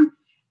them.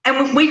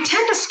 And we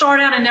tend to start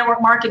out in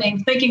network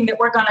marketing thinking that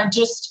we're going to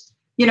just,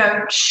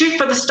 shoot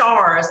for the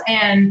stars.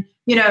 And,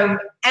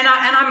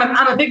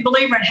 I'm a big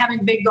believer in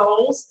having big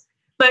goals,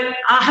 but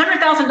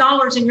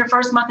 $100,000 in your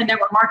first month in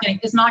network marketing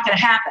is not going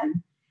to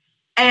happen.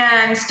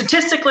 And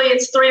statistically,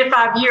 it's 3 to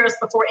 5 years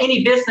before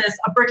any business,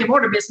 a brick and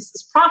mortar business,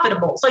 is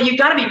profitable. So you've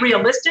got to be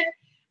realistic.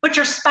 But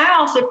your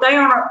spouse, if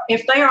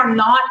they are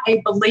not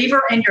a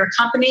believer in your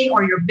company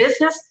or your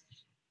business,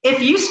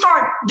 if you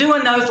start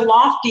doing those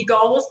lofty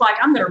goals, like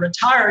I'm going to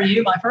retire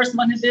you my first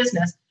month in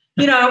business,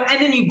 and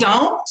then you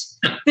don't,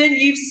 then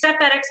you've set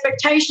that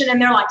expectation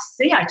and they're like,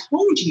 see, I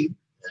told you.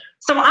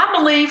 So I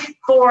believe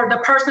for the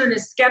person that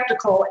is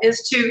skeptical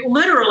is to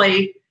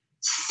literally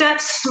set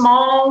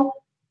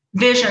small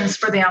visions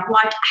for them.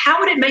 Like, how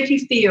would it make you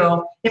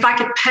feel if I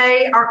could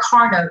pay our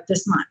car note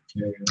this month?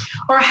 Yeah.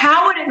 Or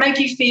how would it make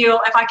you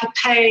feel if I could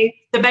pay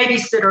the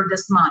babysitter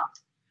this month?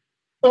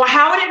 Or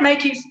how would it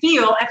make you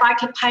feel if I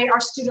could pay our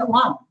student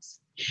loans?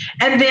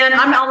 And then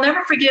I'll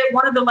never forget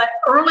one of the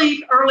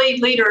early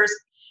leaders.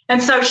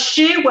 And so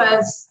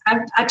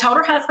I told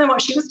her husband what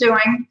she was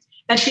doing,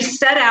 and she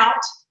set out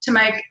to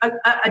make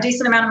a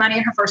decent amount of money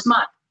in her first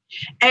month.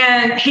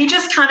 And he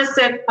just kind of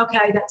said,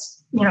 okay,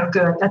 that's,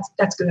 good.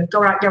 That's good. Go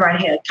right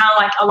ahead. Kind of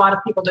like a lot of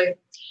people do.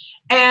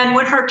 And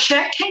when her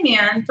check came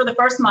in for the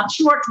first month,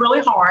 she worked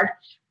really hard.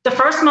 The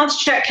first month's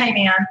check came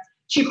in.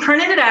 She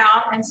printed it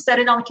out and set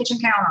it on the kitchen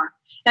counter.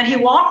 And he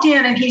walked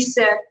in and he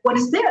said, what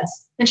is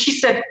this? And she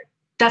said,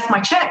 that's my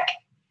check.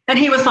 And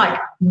he was like,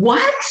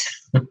 what?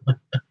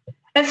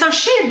 And so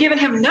she had given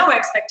him no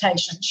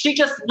expectation. She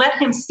just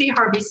let him see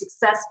her be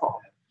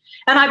successful.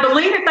 And I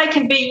believe if they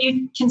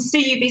can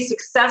see you be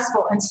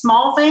successful in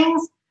small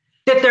things,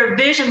 that their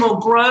vision will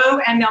grow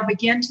and they'll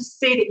begin to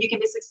see that you can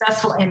be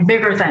successful in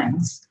bigger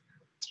things.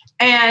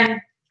 And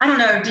I don't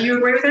know, do you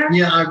agree with that?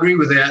 Yeah, I agree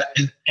with that.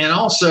 And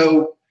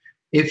also,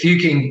 if you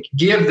can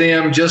give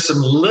them just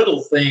some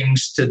little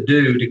things to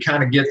do to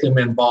kind of get them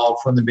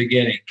involved from the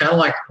beginning, kind of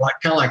like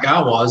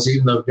I was,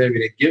 even though Debbie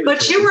didn't give it.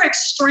 But you were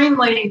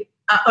extremely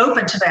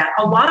open to that.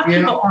 A lot of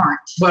people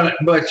aren't.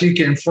 But you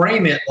can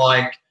frame it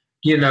like,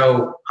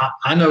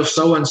 I know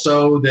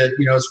so-and-so that,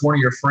 it's one of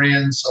your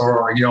friends,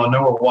 or, I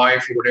know her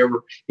wife or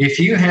whatever. If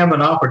you have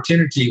an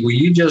opportunity, will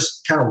you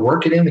just kind of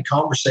work it in the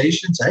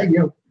conversations? Hey,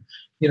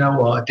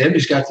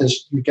 Debbie's got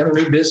this, you got a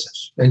new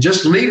business, and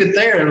just leave it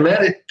there and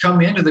let it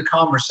come into the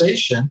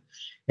conversation.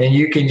 And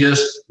you can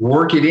just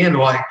work it in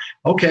like,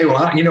 okay,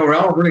 well, I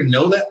don't really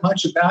know that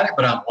much about it,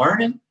 but I'm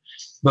learning.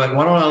 But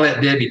why don't I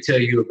let Debbie tell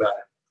you about it?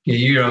 Can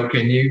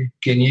you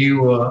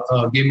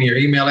give me your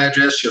email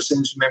address? She'll send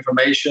you some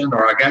information,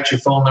 or I got your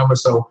phone number.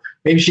 So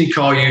maybe she'd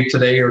call you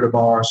today or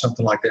tomorrow or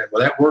something like that.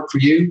 Will that work for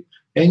you?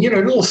 And,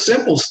 little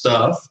simple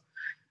stuff.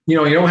 You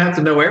don't have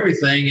to know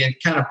everything, and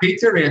kind of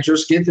pique their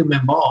interest, get them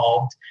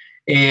involved.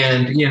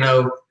 And,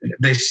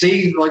 they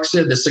see, like I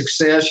said, the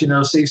success,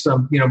 see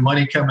some,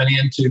 money coming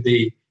into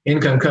the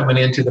income coming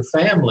into the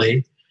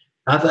family.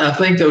 I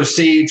think those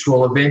seeds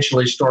will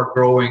eventually start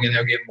growing and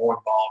they'll get more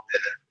involved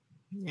in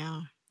it.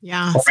 Yeah.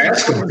 Yeah. Or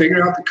ask them to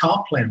figure out the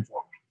comp plan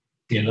for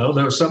me.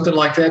 There was something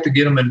like that to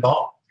get them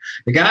involved.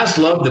 The guys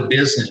love the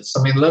business.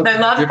 I mean, they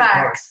love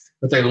facts.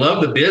 But they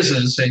love the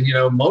business, and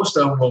most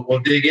of them will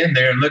dig in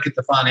there and look at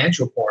the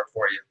financial part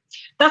for you.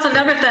 That's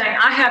another thing.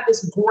 I have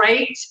this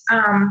great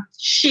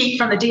sheet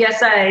from the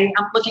DSA.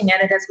 I'm looking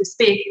at it as we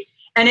speak,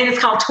 and it is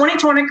called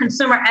 2020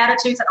 Consumer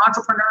Attitudes and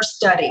Entrepreneur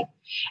Study.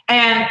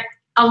 And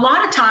a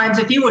lot of times,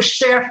 if you will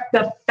share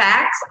the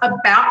facts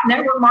about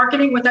network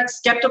marketing with that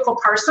skeptical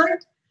person,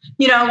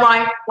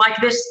 like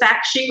this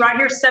fact sheet right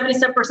here,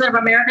 77% of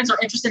Americans are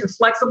interested in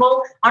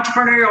flexible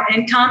entrepreneurial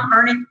income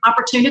earning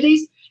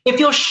opportunities. If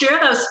you'll share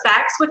those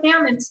facts with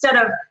them instead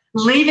of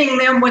leaving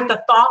them with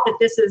the thought that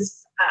this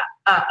is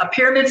a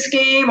pyramid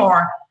scheme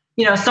or,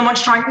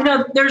 someone's trying,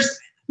 there's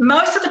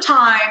most of the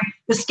time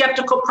the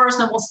skeptical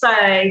person will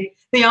say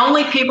the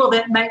only people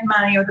that make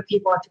money are the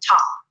people at the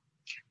top.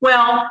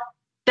 Well,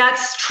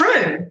 that's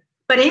true,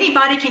 but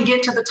anybody can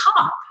get to the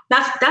top.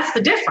 That's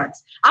the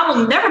difference. I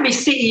will never be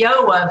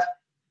CEO of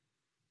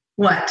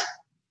what?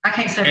 I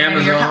can't say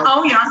Amazon.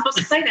 Oh, you're not supposed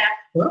to say that.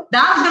 Well,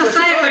 I was going to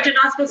say it, but you're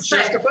not supposed to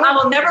say it. I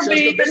will never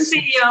be the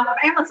CEO of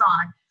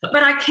Amazon,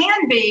 but I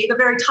can be the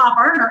very top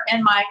earner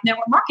in my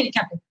network marketing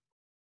company.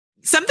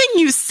 Something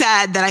you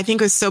said that I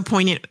think was so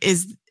poignant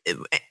is,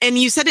 and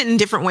you said it in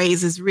different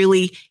ways, is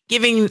really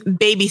giving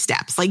baby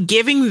steps, like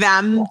giving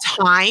them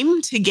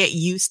time to get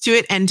used to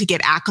it and to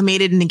get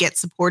acclimated and to get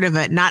support of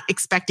it, not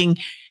expecting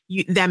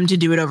them to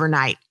do it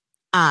overnight.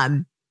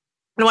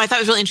 And what I thought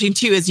was really interesting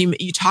too is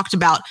you talked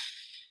about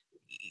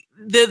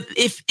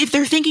if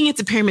they're thinking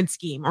it's a pyramid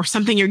scheme or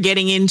something you're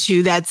getting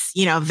into that's,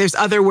 there's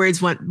other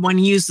words one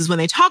uses when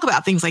they talk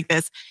about things like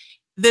this.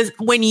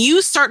 When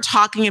you start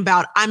talking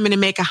about, I'm going to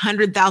make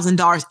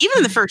 $100,000, even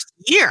in the first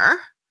year,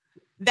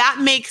 that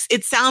makes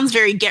it sounds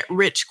very get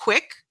rich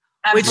quick,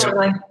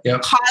 Absolutely.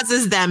 which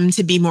causes them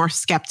to be more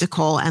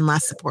skeptical and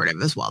less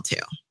supportive as well too.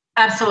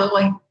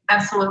 Absolutely.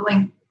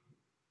 Absolutely.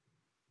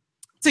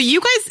 So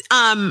you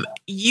guys,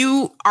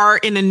 you are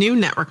in a new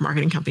network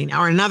marketing company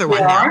now, or another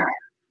one now.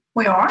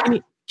 We are.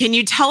 Can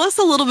you tell us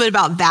a little bit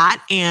about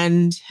that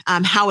and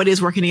how it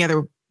is working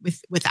together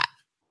with that?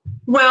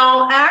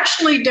 Well,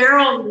 actually,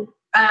 Daryl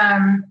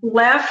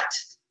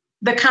left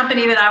the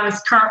company that I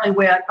was currently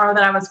with, or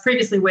that I was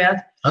previously with.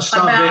 I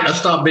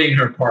stopped being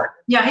her partner.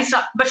 Yeah, he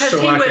stopped because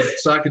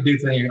I could do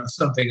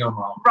something on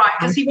my own. Right,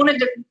 because he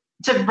wanted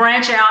to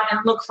branch out and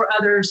look for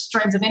other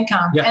streams of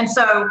income. Yeah. And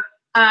so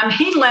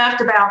he left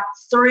about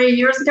 3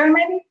 years ago,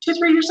 maybe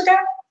 2-3 years ago.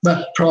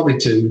 But probably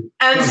 2.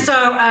 And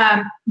so,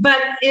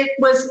 but it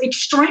was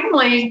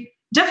extremely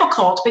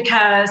difficult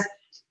because,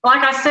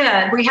 like I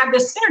said, we have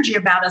this synergy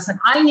about us, and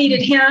I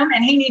needed him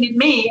and he needed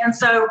me. And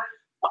so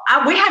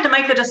we had to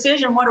make the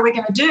decision, what are we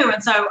going to do?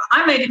 And so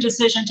I made a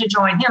decision to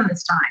join him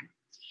this time.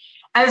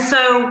 And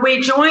so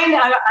we joined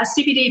a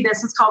CBD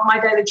business called My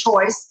Daily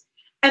Choice.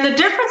 And the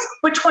difference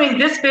between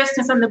this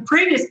business and the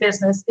previous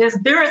business is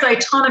there is a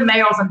ton of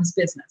males in this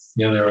business.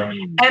 Yeah, there are.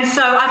 And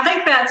so I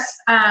think that's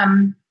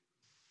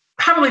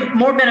probably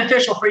more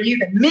beneficial for you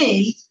than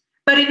me,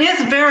 but it is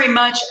very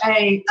much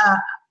I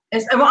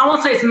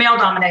won't say it's male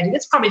dominated.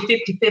 It's probably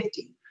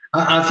 50-50.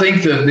 I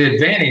think the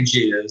advantage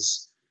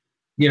is,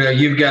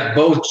 you've got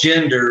both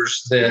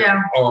genders that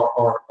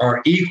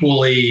are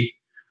equally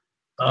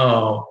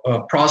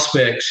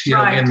prospects,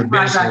 in the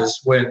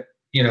business. Right.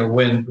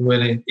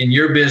 When in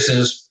your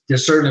business, there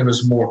certainly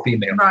was more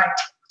female. Right.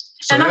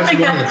 So and I think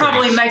that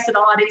probably makes it a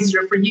lot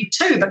easier for you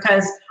too,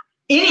 because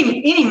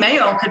any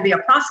male could be a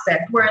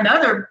prospect, where in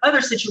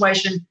other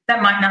situation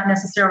that might not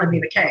necessarily be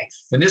the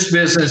case. In this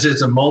business,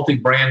 it's a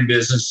multi-brand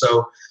business,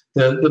 so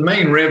the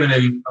main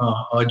revenue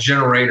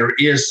generator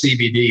is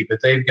CBD,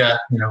 but they've got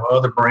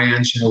other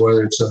brands,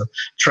 whether it's a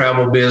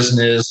travel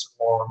business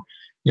or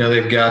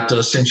they've got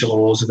essential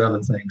oils and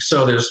other things.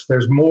 So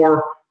there's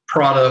more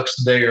products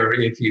there,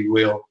 if you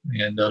will,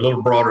 and a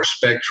little broader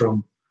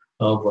spectrum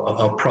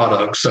of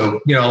products.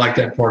 So I like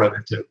that part of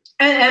it too.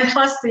 And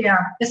plus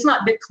it's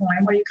not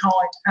Bitcoin. What do you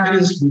call it?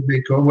 It is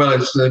Bitcoin. Well,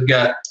 they've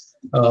got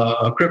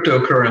a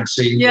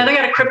cryptocurrency. Yeah, they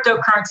got a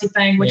cryptocurrency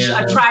thing, which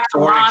attracts a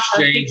lot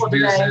of people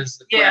today. Business,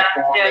 the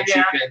platform that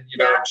you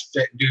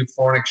can do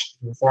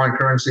foreign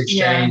currency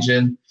exchange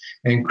and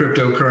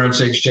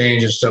cryptocurrency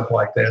exchange and stuff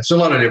like that. So a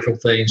lot of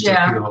different things.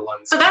 Yeah.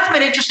 So that's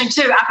been interesting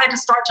too. I've had to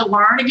start to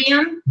learn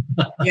again.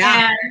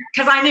 And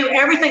because I knew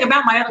everything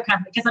about my other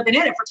company, because I've been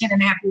in it for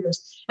 10.5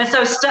 years. And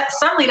so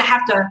suddenly to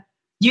have to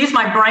use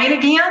my brain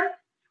again,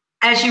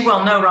 as you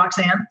well know,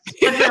 Roxanne,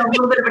 it's been a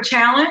little bit of a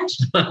challenge,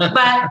 but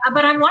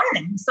I'm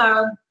learning.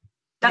 So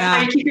that's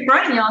how you keep your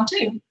brain young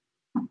too.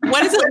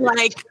 What is it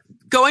like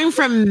going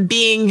from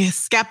being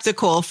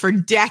skeptical for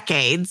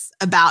decades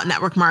about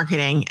network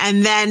marketing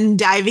and then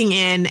diving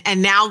in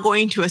and now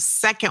going to a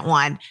second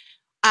one?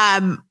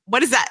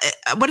 What is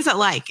that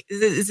like?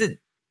 Is it?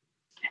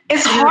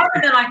 It's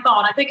harder than I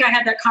thought. I think I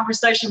had that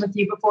conversation with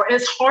you before.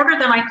 It's harder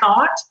than I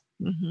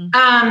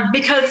thought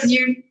because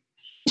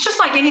it's just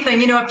like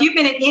anything. If you've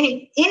been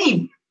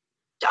in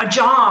a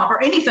job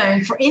or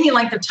anything for any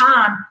length of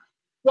time,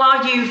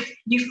 while you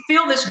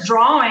feel this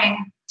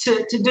drawing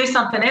to do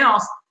something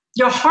else,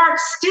 your heart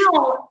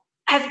still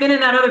has been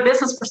in that other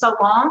business for so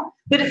long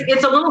that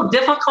it's a little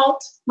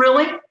difficult,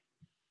 really.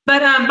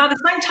 But by the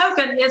same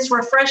token, it's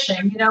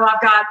refreshing.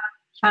 I've got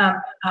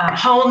a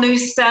whole new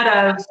set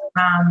of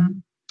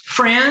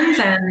friends,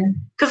 and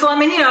because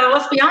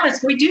let's be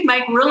honest, we do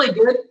make really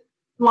good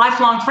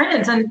lifelong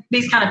friends in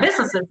these kind of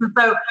businesses, and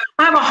so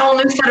I have a whole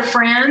new set of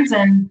friends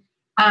and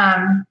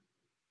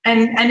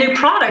new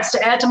products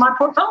to add to my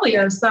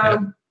portfolio.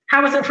 So,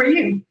 how was it for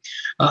you?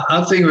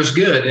 I think it was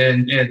good,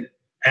 and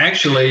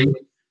actually,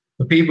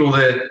 the people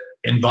that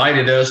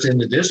invited us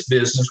into this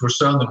business were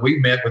some that we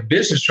met with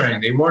business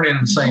training. They weren't in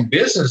the same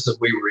business that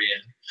we were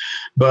in,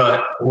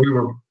 but we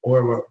were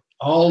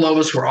all of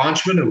us were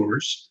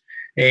entrepreneurs,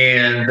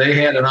 and they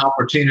had an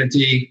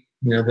opportunity,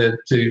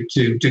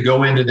 to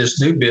go into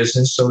this new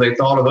business. So they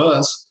thought of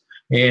us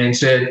and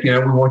said, we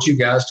want you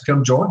guys to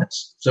come join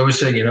us. So we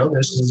said,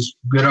 this is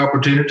good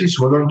opportunity,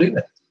 so we're going to do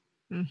that.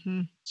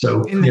 Mm-hmm.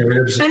 So, and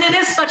it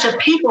is such a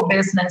people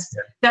business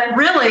that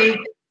really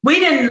we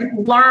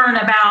didn't learn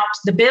about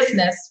the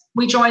business.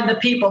 We joined the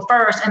people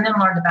first and then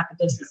learned about the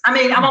business.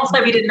 I won't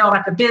say we didn't know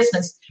about the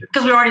business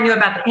because we already knew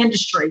about the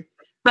industry,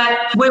 but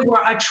we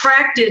were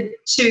attracted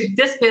to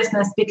this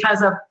business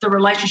because of the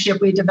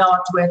relationship we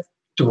developed with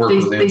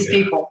these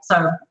people.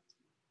 So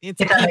It's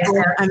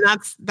people, and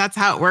that's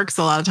how it works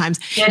a lot of times.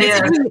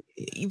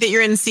 It's that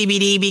you're in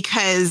CBD,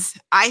 because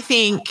I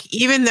think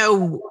even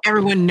though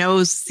everyone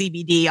knows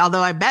CBD,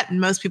 although I bet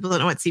most people don't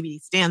know what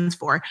CBD stands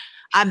for,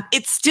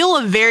 it's still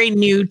a very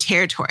new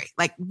territory.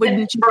 Like,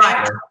 wouldn't you?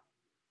 Right.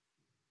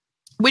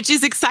 Which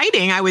is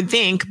exciting, I would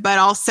think, but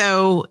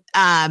also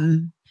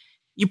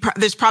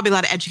there's probably a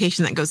lot of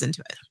education that goes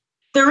into it.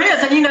 There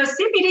is, and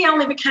CBD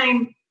only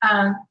became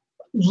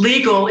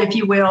legal, if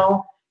you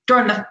will,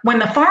 when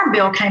the Farm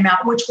Bill came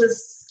out, which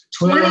was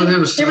it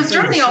was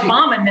during the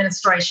Obama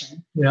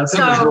administration. Yeah, I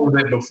think it was a little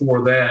bit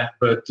before that,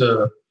 but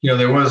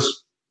there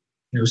was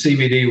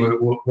CBD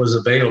was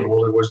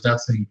available. There was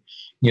nothing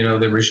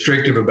that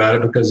restrictive about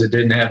it because it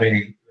didn't have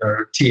any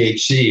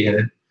THC in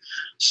it.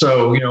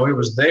 So it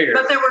was there.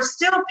 But there were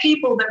still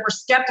people that were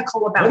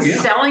skeptical about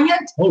selling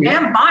it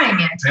and buying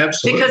it.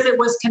 Absolutely. Because it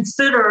was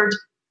considered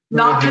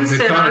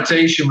considered. The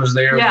connotation was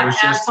there. Yeah, it was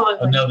just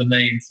another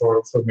name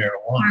for marijuana.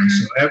 Mm-hmm.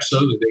 So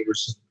absolutely, there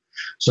was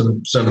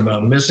some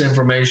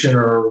misinformation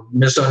or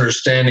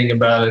misunderstanding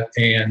about it,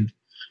 and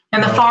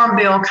the Farm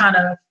Bill kind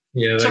of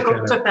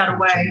took that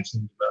away.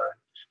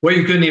 Well,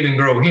 you couldn't even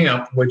grow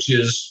hemp,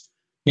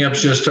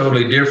 hemp's just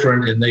totally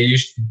different, and they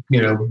used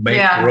to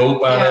make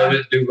rope out of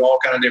it, do all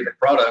kind of different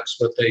products,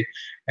 but they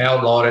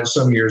outlawed it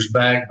some years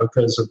back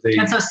because of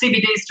and so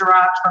CBD is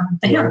derived from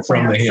the hemp.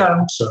 From the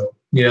hemp. So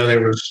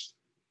there was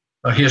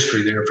a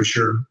history there for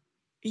sure.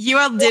 You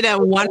all did a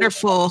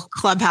wonderful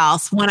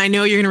Clubhouse one I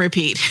know you're going to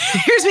repeat.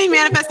 Here's me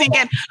manifesting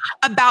again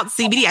about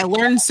CBD. I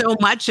learned so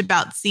much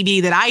about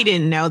CBD that I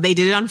didn't know. They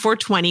did it on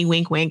 420,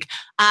 wink, wink.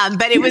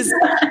 But it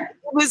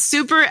was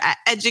super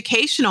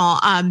educational.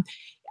 I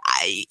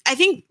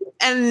think,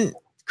 and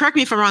correct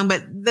me if I'm wrong,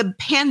 but the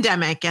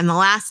pandemic and the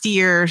last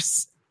year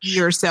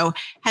or so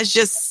has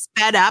just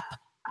sped up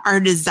our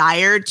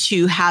desire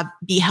to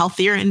be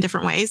healthier in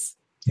different ways.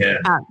 Yeah.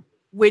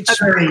 Which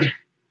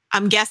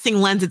I'm guessing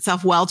lends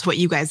itself well to what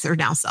you guys are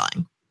now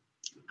selling.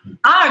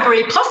 I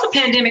agree. Plus the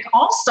pandemic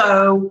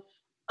also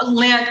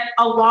lent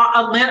a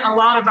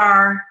lot of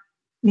our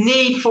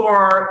need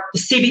for the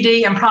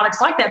CBD and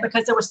products like that,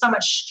 because there was so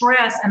much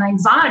stress and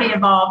anxiety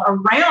involved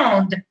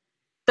around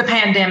the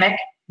pandemic,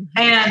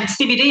 and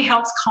CBD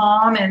helps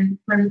calm and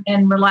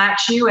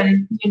relax you,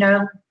 and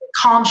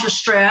calms your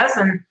stress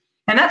and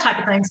that type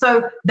of thing.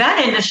 So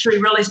that industry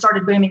really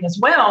started booming as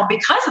well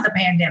because of the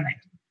pandemic.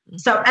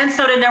 So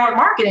did network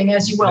marketing,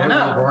 as you well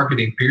know. Network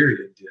marketing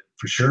period,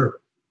 for sure.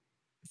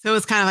 So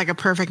it's kind of like a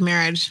perfect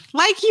marriage,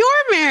 like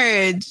your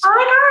marriage.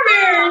 Like our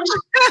marriage.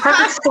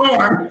 Perfect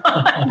storm.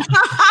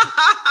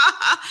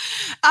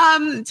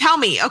 Tell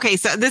me, okay,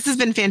 so this has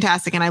been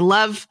fantastic, and I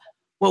love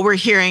what we're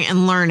hearing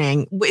and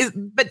learning.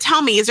 But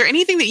tell me, is there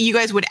anything that you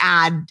guys would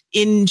add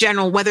in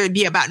general, whether it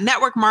be about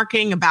network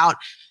marketing, about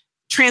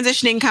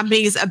transitioning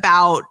companies,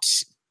 about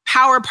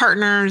power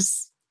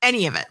partners,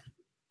 any of it?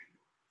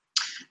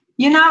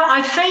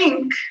 I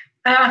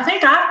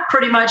think I've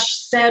pretty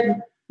much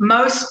said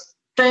most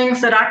things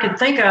that I could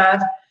think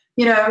of.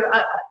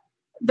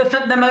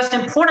 The most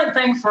important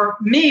thing for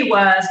me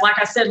was, like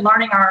I said,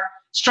 learning our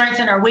strengths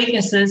and our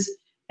weaknesses,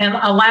 and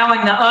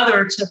allowing the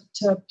other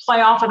to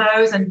play off of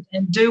those and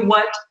do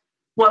what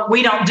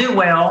we don't do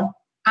well.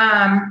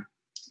 And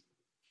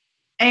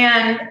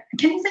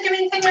can you think of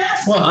anything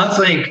else? Well, I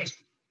think,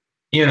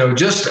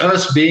 just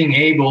us being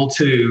able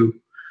to,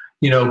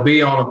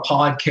 be on a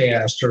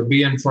podcast or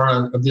be in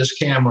front of this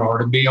camera or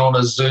to be on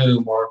a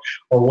Zoom or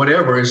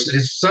whatever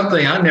is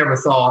something I never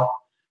thought,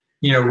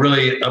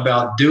 really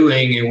about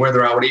doing and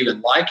whether I would even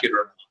like it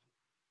or not.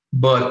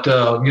 But,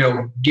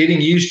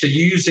 getting used to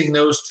using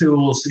those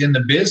tools in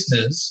the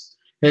business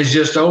has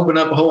just opened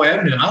up a whole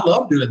avenue. I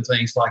love doing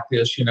things like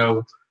this,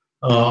 a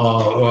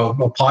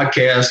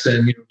podcast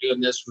and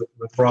doing this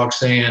with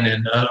Roxanne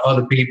and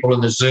other people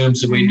in the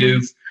Zooms that we do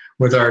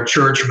with our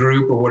church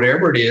group or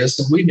whatever it is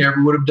that we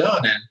never would have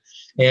done,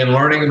 and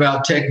learning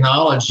about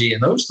technology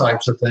and those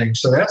types of things.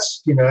 So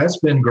that's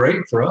been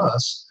great for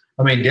us.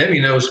 I mean,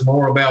 Debbie knows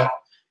more about,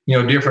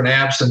 different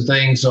apps and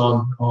things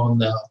on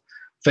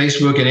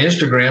Facebook and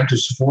Instagram to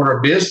support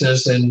our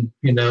business and,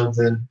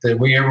 than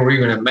we ever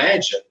even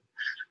imagined.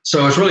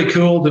 So it's really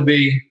cool to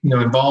be,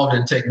 involved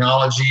in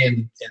technology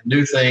and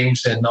new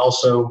things, and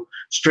also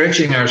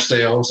stretching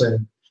ourselves.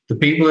 And the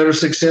people that are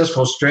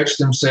successful stretch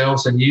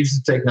themselves and use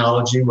the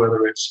technology,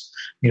 whether it's,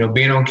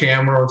 being on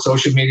camera or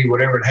social media,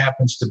 whatever it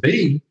happens to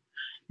be.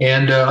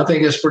 And I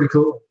think that's pretty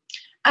cool.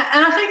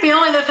 And I think the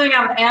only other thing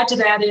I would add to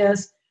that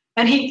is,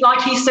 and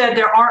like he said,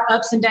 there are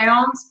ups and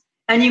downs,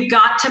 and you've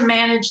got to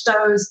manage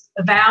those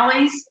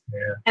valleys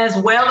as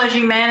well as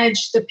you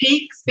manage the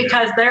peaks,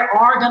 because there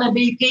are going to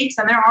be peaks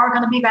and there are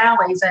going to be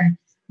valleys. And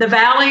the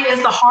valley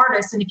is the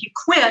hardest. And if you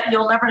quit,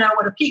 you'll never know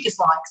what a peak is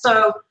like.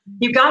 So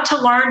you've got to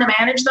learn to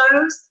manage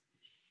those.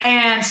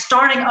 And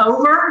starting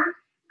over,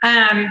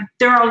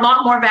 there are a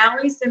lot more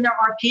valleys than there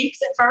are peaks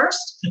at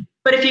first.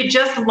 But if you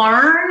just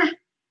learn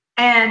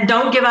and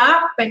don't give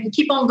up and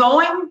keep on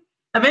going,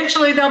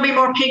 eventually there'll be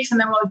more peaks and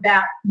there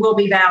will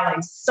be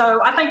valleys.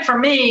 So I think for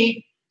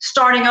me,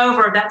 starting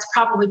over, that's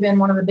probably been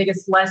one of the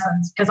biggest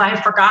lessons because I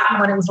had forgotten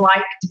what it was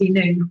like to be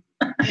new.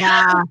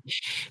 Yeah.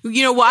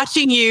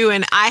 Watching you,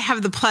 and I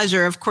have the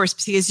pleasure, of course,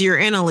 because you're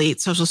in Elite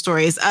Social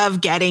Stories,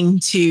 of getting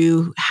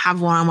to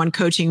have one-on-one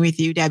coaching with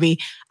you, Debbie.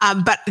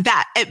 But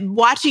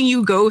watching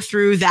you go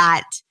through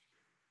that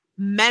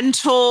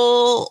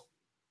mental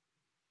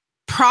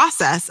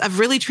process of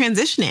really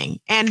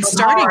transitioning and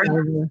starting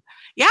over.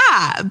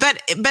 Yeah.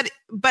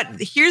 But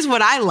here's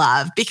what I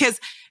love, because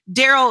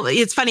Daryl,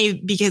 it's funny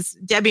because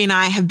Debbie and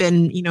I have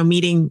been,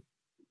 meeting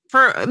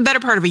for a better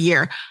part of a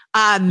year.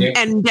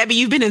 And Debbie,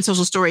 you've been in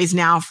Social Stories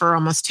now for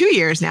almost 2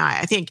 years now,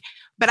 I think,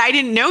 but I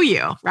didn't know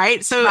you,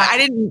 right? So I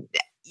didn't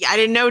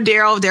know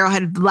Daryl. Daryl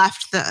had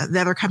left the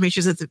other company she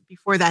was at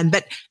before then,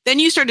 but then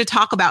you started to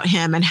talk about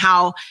him and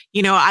how,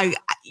 you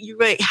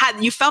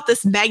felt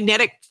this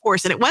magnetic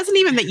force, and it wasn't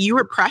even that you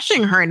were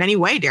pressuring her in any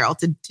way, Daryl,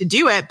 to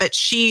do it, but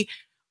she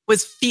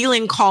was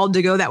feeling called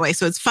to go that way.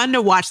 So it's fun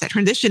to watch that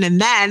transition.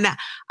 And then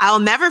I'll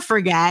never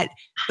forget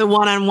the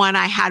one-on-one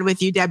I had with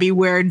you, Debbie,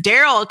 where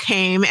Daryl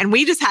came and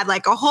we just had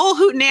like a whole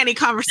hootenanny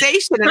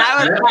conversation. And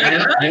I was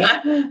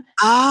like,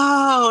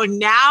 oh,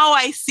 now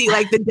I see,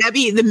 like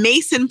the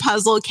Mason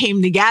puzzle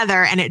came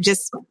together, and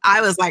I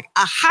was like,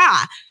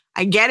 aha,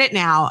 I get it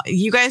now.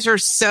 You guys are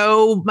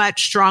so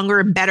much stronger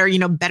and better,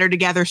 better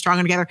together,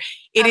 stronger together.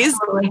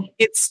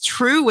 It's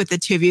true with the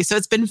two of you. So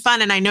it's been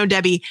fun. And I know,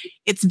 Debbie,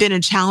 it's been a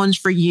challenge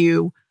for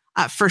you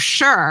for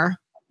sure,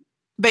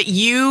 but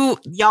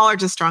y'all are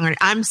just stronger.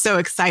 I'm so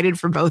excited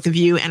for both of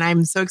you. And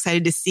I'm so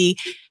excited to see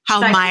how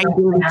my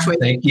choice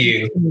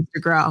continues to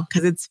grow,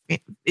 because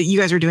you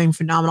guys are doing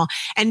phenomenal.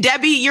 And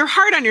Debbie, you're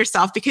hard on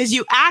yourself because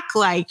you act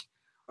like,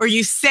 or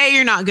you say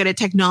you're not good at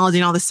technology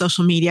and all the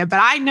social media, but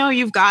I know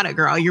you've got it,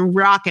 girl. You're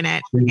rocking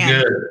it.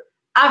 Good.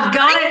 I've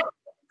got it.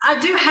 I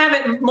do have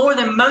it more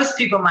than most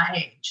people my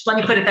age. Let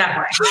me put it that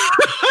way.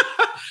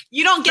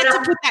 You don't get to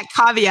put that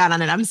caveat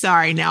on it. I'm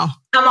sorry. No.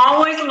 I'm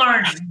always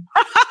learning.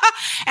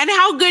 And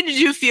how good did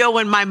you feel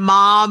when my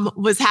mom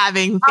was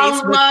having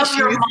Facebook I love issues?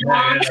 your mom.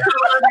 I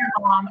love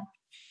your mom.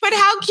 But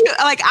how cute.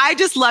 Like, I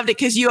just loved it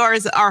because you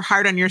are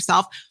hard on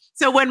yourself.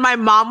 So when my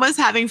mom was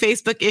having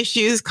Facebook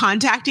issues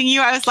contacting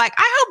you, I was like,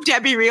 I hope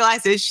Debbie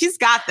realizes she's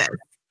got this.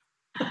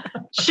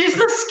 She's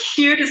the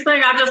cutest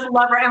thing. I just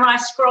love her. And when I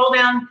scroll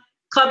down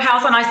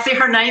Clubhouse and I see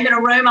her name in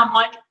a room, I'm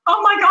like,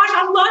 oh my gosh,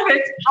 I love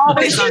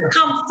it. She's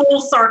come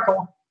full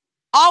circle.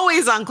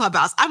 Always on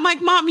Clubhouse. I'm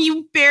like, Mom,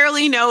 you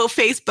barely know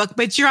Facebook,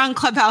 but you're on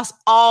Clubhouse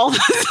all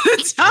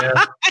the time.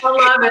 Yeah.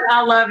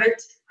 I love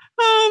it.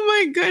 Oh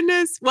my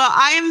goodness. Well,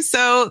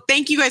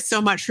 thank you guys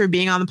so much for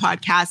being on the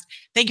podcast.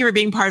 Thank you for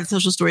being part of the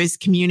Social Stories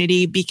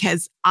community,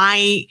 because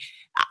I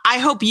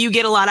hope you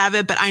get a lot out of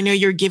it, but I know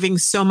you're giving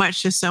so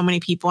much to so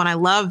many people. And I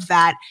love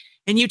that.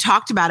 And you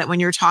talked about it when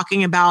you were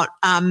talking about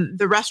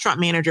the restaurant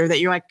manager, that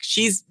you're like,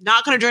 she's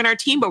not going to join our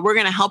team, but we're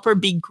going to help her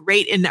be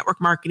great in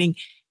network marketing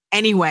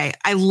anyway.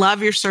 I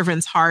love your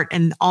servant's heart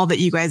and all that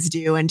you guys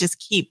do, and just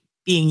keep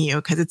being you,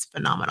 because it's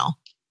phenomenal.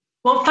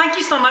 Well, thank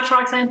you so much,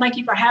 Roxanne. Thank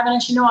you for having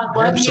us. I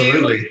love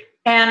you.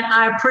 And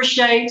I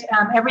appreciate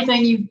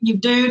everything you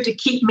do to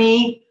keep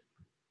me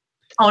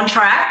on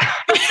track.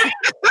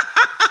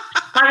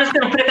 I'm just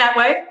going to put it that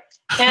way.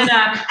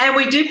 And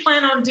we do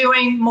plan on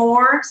doing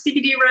more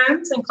CBD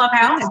rooms in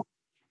Clubhouse.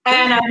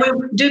 And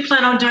we do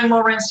plan on doing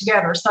more rooms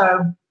together.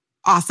 So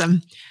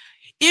awesome.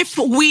 If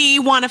we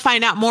want to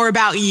find out more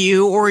about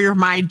you or your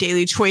My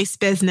Daily Choice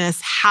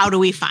business, how do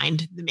we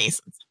find the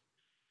Masons?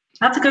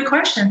 That's a good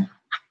question.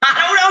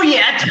 I don't know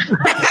yet.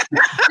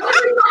 How do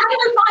they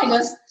find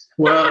us?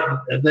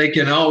 Well, they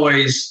can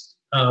always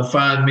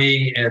find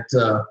me at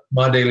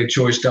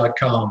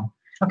mydailychoice.com,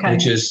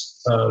 which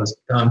is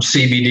I'm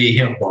CBD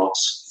Hemp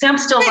Boss. See, I'm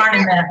still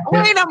learning that.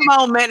 Wait a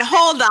moment.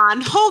 Hold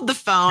on. Hold the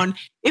phone.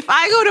 If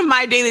I go to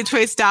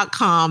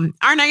mydailychoice.com,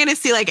 aren't I going to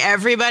see like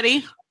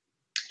everybody?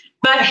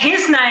 But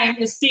his name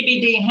is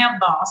CBD Hemp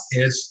Boss.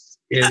 It's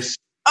it's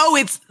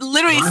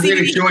literally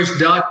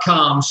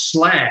mydailychoice.com/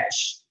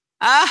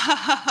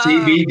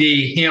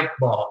 CBD Hemp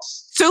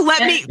Boss. So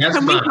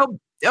can we go?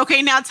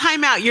 Okay, now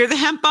time out. You're the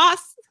hemp boss?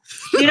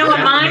 You know what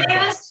mine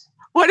is?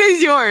 What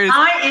is yours?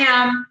 I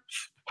am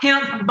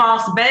Hemp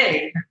Boss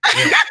Babe.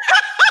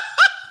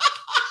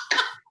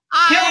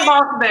 Hemp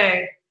Boss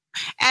Babe.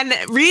 And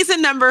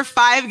reason number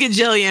 5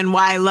 gajillion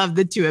why I love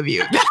the two of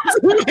you. That's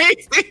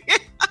amazing.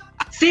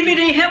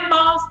 CBD Hemp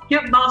Boss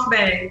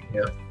Babe.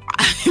 Yep.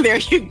 There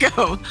you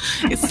go.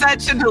 It's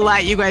such a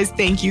delight. You guys,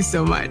 thank you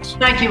so much.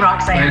 Thank you,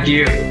 Roxanne. Thank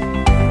you.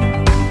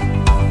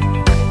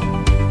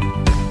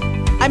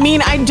 I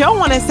mean, I don't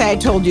want to say I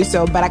told you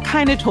so, but I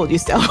kind of told you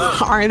so.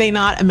 Are they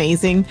not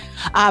amazing?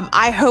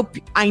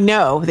 I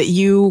know that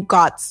you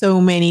got so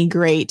many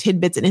great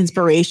tidbits and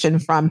inspiration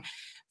from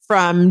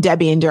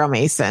Debbie and Daryl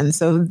Mason.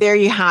 So there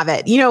you have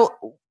it.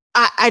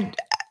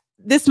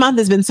 This month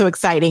has been so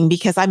exciting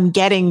because I'm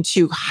getting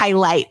to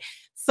highlight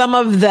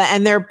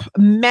and there are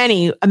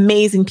many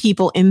amazing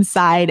people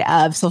inside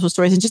of Social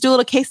Stories, and just do a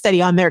little case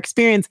study on their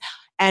experience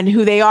and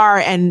who they are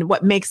and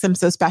what makes them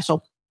so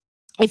special.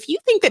 If you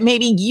think that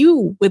maybe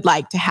you would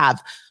like to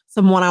have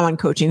some one-on-one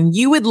coaching,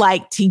 you would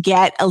like to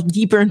get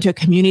deeper into a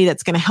community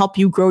that's going to help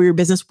you grow your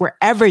business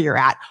wherever you're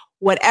at,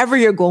 whatever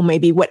your goal may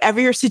be,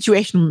 whatever your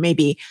situation may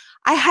be,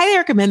 I highly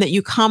recommend that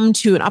you come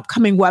to an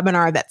upcoming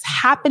webinar that's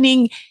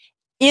happening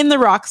in the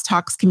Rocks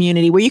Talks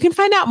community, where you can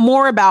find out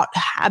more about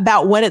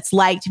what it's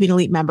like to be an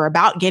elite member,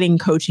 about getting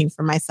coaching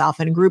from myself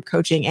and group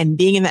coaching and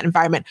being in that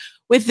environment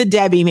with the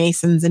Debbie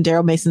Masons and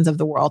Daryl Masons of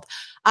the world.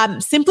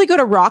 Simply go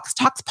to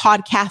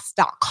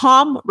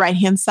rockstalkspodcast.com.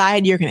 Right-hand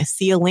side, you're going to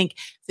see a link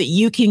that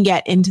you can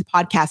get into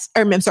podcast.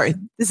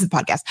 This is the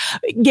podcast.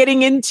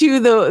 Getting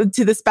into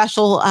the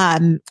special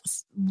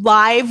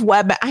live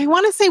web. I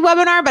want to say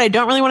webinar, but I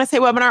don't really want to say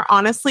webinar,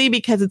 honestly,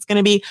 because it's going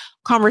to be a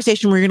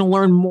conversation where you're going to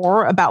learn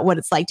more about what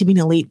it's like to be an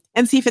elite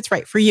and see if it's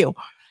right for you.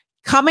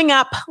 Coming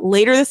up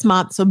later this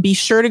month, so be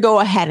sure to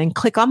go ahead and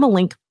click on the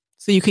link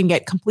so you can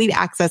get complete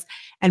access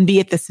and be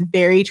at this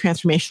very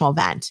transformational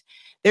event.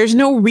 There's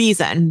no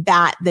reason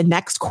that the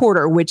next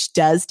quarter, which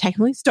does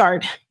technically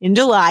start in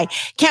July,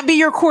 can't be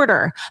your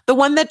quarter. The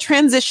one that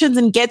transitions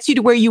and gets you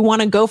to where you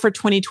want to go for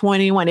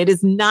 2021. It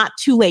is not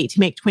too late to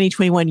make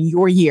 2021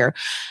 your year,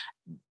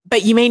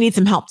 but you may need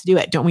some help to do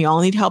it. Don't we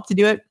all need help to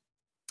do it?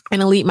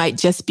 And Elite might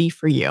just be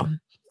for you.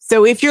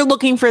 So if you're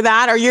looking for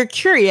that, or you're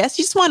curious,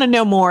 you just want to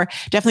know more,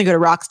 definitely go to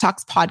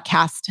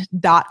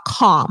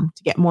rockstalkspodcast.com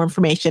to get more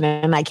information.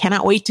 And I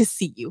cannot wait to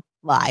see you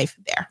live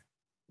there.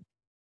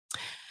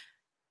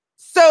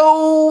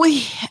 So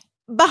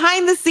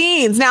behind the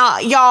scenes now,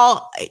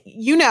 y'all,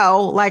 you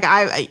know, like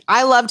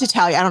I love to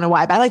tell you, I don't know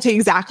why, but I like to tell you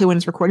exactly when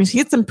it's recording. So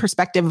you get some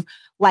perspective of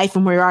life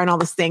and where you are and all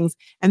those things.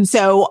 And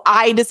so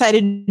I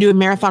decided to do a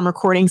marathon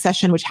recording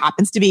session, which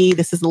happens to be,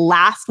 this is the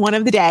last one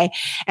of the day.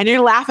 And you're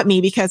going to laugh at me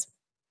because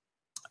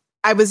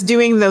I was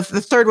doing the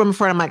third one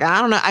before. And I'm like,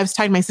 I don't know. I was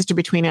talking to my sister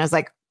between it. I was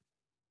like,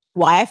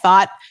 why I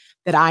thought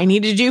that I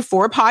needed to do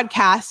 4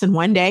 podcasts in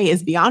one day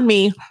is beyond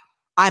me.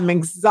 I'm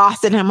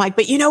exhausted. And I'm like,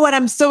 but you know what?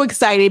 I'm so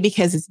excited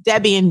because it's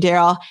Debbie and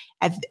Daryl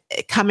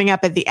coming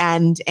up at the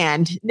end.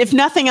 And if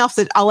nothing else,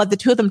 I'll let the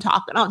two of them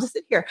talk and I'll just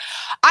sit here.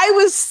 I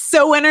was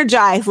so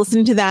energized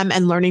listening to them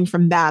and learning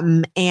from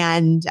them.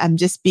 And I'm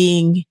just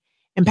being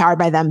empowered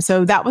by them.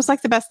 So that was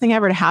like the best thing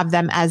ever to have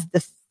them as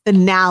the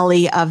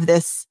finale of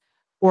this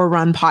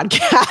Run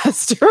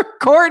podcast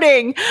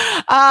recording. So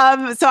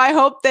I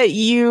hope that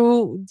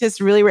you just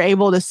really were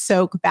able to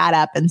soak that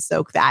up and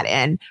soak that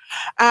in.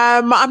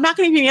 I'm not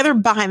going to give you any other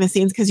behind the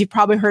scenes because you've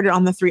probably heard it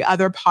on the 3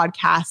 other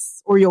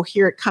podcasts, or you'll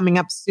hear it coming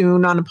up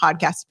soon on a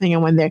podcast, depending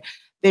on when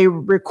they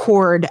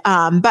record.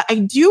 But I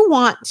do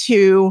want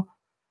to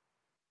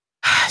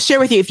share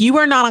with you, if you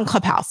are not on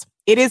Clubhouse,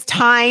 it is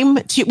time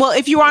to, well,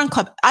 if you're on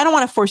Club, I don't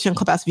want to force you on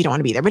Clubhouse if you don't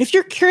want to be there, but if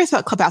you're curious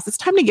about Clubhouse, it's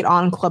time to get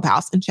on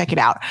Clubhouse and check it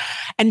out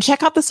and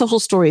check out the Social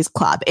Stories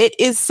Club. It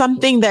is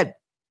something that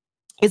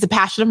is a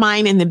passion of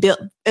mine in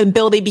the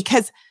ability,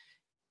 because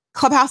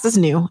Clubhouse is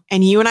new.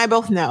 And you and I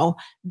both know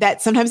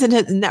that sometimes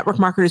in network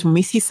marketers, when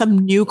we see some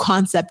new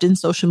concept in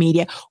social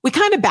media, we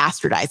kind of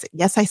bastardize it.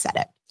 Yes, I said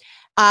it.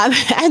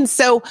 And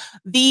so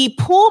the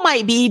pull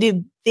might be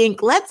to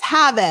think, let's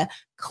have a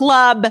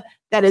club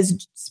that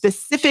is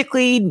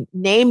specifically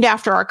named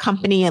after our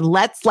company, and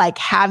let's like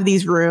have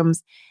these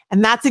rooms.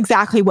 And that's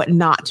exactly what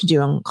not to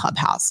do in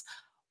Clubhouse.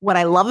 What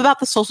I love about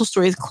the Social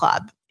Stories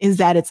Club is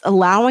that it's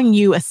allowing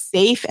you a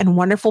safe and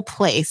wonderful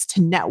place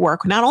to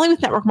network, not only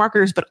with network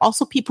marketers, but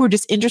also people who are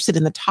just interested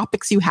in the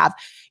topics you have.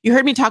 You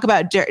heard me talk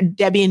about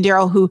Debbie and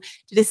Daryl, who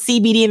did a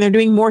CBD, and they're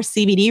doing more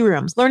CBD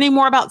rooms, learning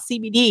more about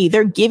CBD.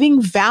 They're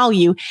giving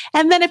value.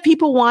 And then if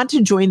people want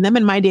to join them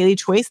in My Daily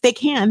Choice, they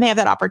can. They have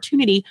that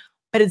opportunity.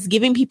 But it's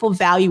giving people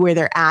value where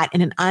they're at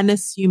in an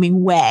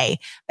unassuming way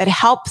that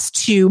helps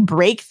to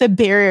break the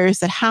barriers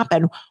that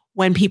happen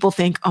when people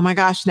think, oh my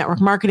gosh,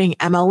 network marketing,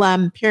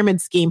 MLM,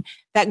 pyramid scheme,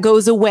 that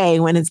goes away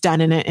when it's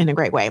done in a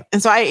great way.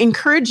 And so I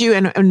encourage you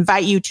and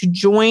invite you to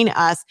join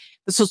us,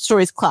 the Social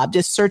Stories Club.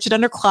 Just search it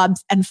under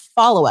clubs and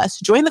follow us,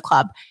 join the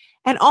club.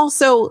 And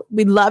also,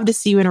 we'd love to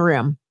see you in a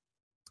room.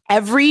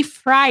 Every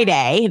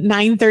Friday,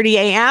 9:30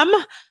 a.m.,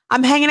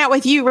 I'm hanging out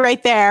with you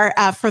right there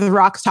for the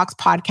Rocks Talks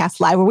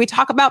podcast live, where we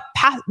talk about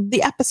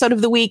the episode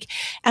of the week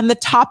and the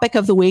topic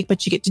of the week,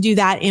 but you get to do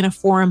that in a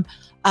forum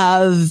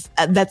of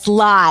that's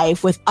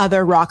live with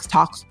other Rocks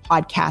Talks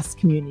podcast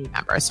community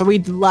members. So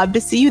we'd love to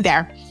see you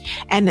there,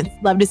 and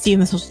love to see you in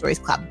the Social Stories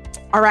Club.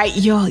 All right,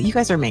 you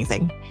guys are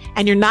amazing,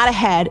 and you're not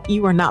ahead.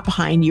 You are not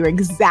behind. You're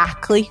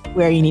exactly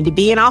where you need to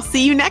be. And I'll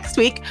see you next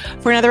week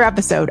for another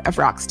episode of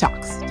Rocks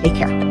Talks. Take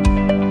care.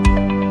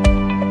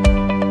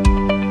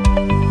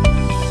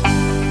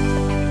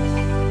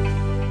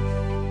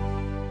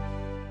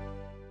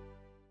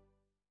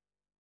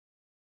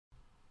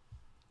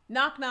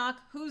 Knock,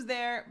 knock. Who's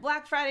there?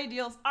 Black Friday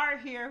deals are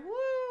here.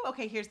 Woo!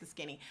 Okay, here's the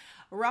skinny.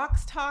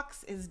 Rocks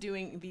Talks is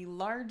doing the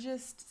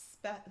largest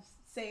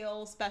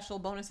sale special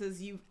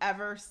bonuses you've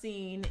ever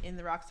seen in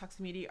the Rocks Talks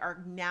community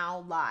are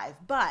now live.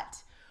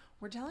 But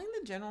we're telling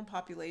the general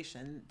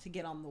population to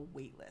get on the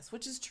wait list,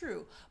 which is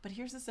true. But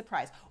here's the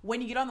surprise.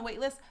 When you get on the wait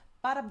list,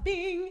 bada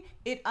bing,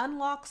 it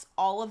unlocks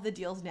all of the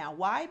deals now.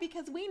 Why?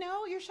 Because we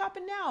know you're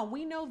shopping now.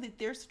 We know that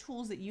there's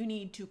tools that you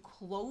need to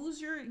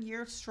close your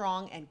year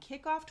strong and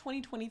kick off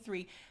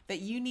 2023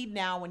 that you need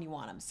now when you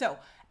want them. So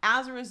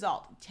as a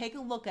result, take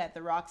a look at the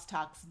Rox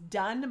Talks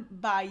done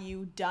by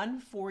you, done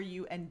for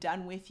you, and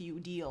done with you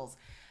deals.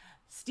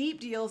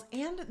 Steep deals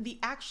and the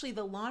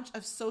launch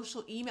of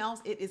social emails.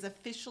 It is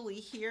officially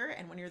here.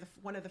 And when you're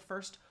one of the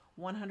first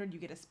 100, you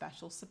get a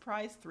special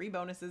surprise, 3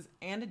 bonuses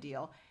and a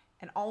deal.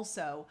 And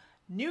also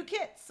new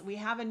kits. We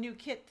have a new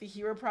kit. The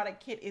Hero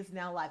Product Kit is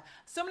now live.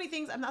 So many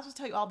things. I'm not supposed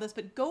to tell you all this,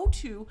 but go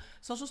to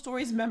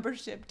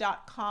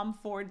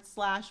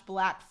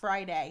socialstoriesmembership.com/Black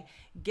Friday.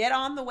 Get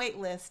on the wait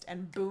list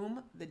and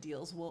boom, the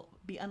deals will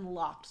be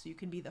unlocked so you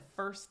can be the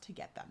first to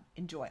get them.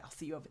 Enjoy. I'll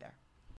see you over there.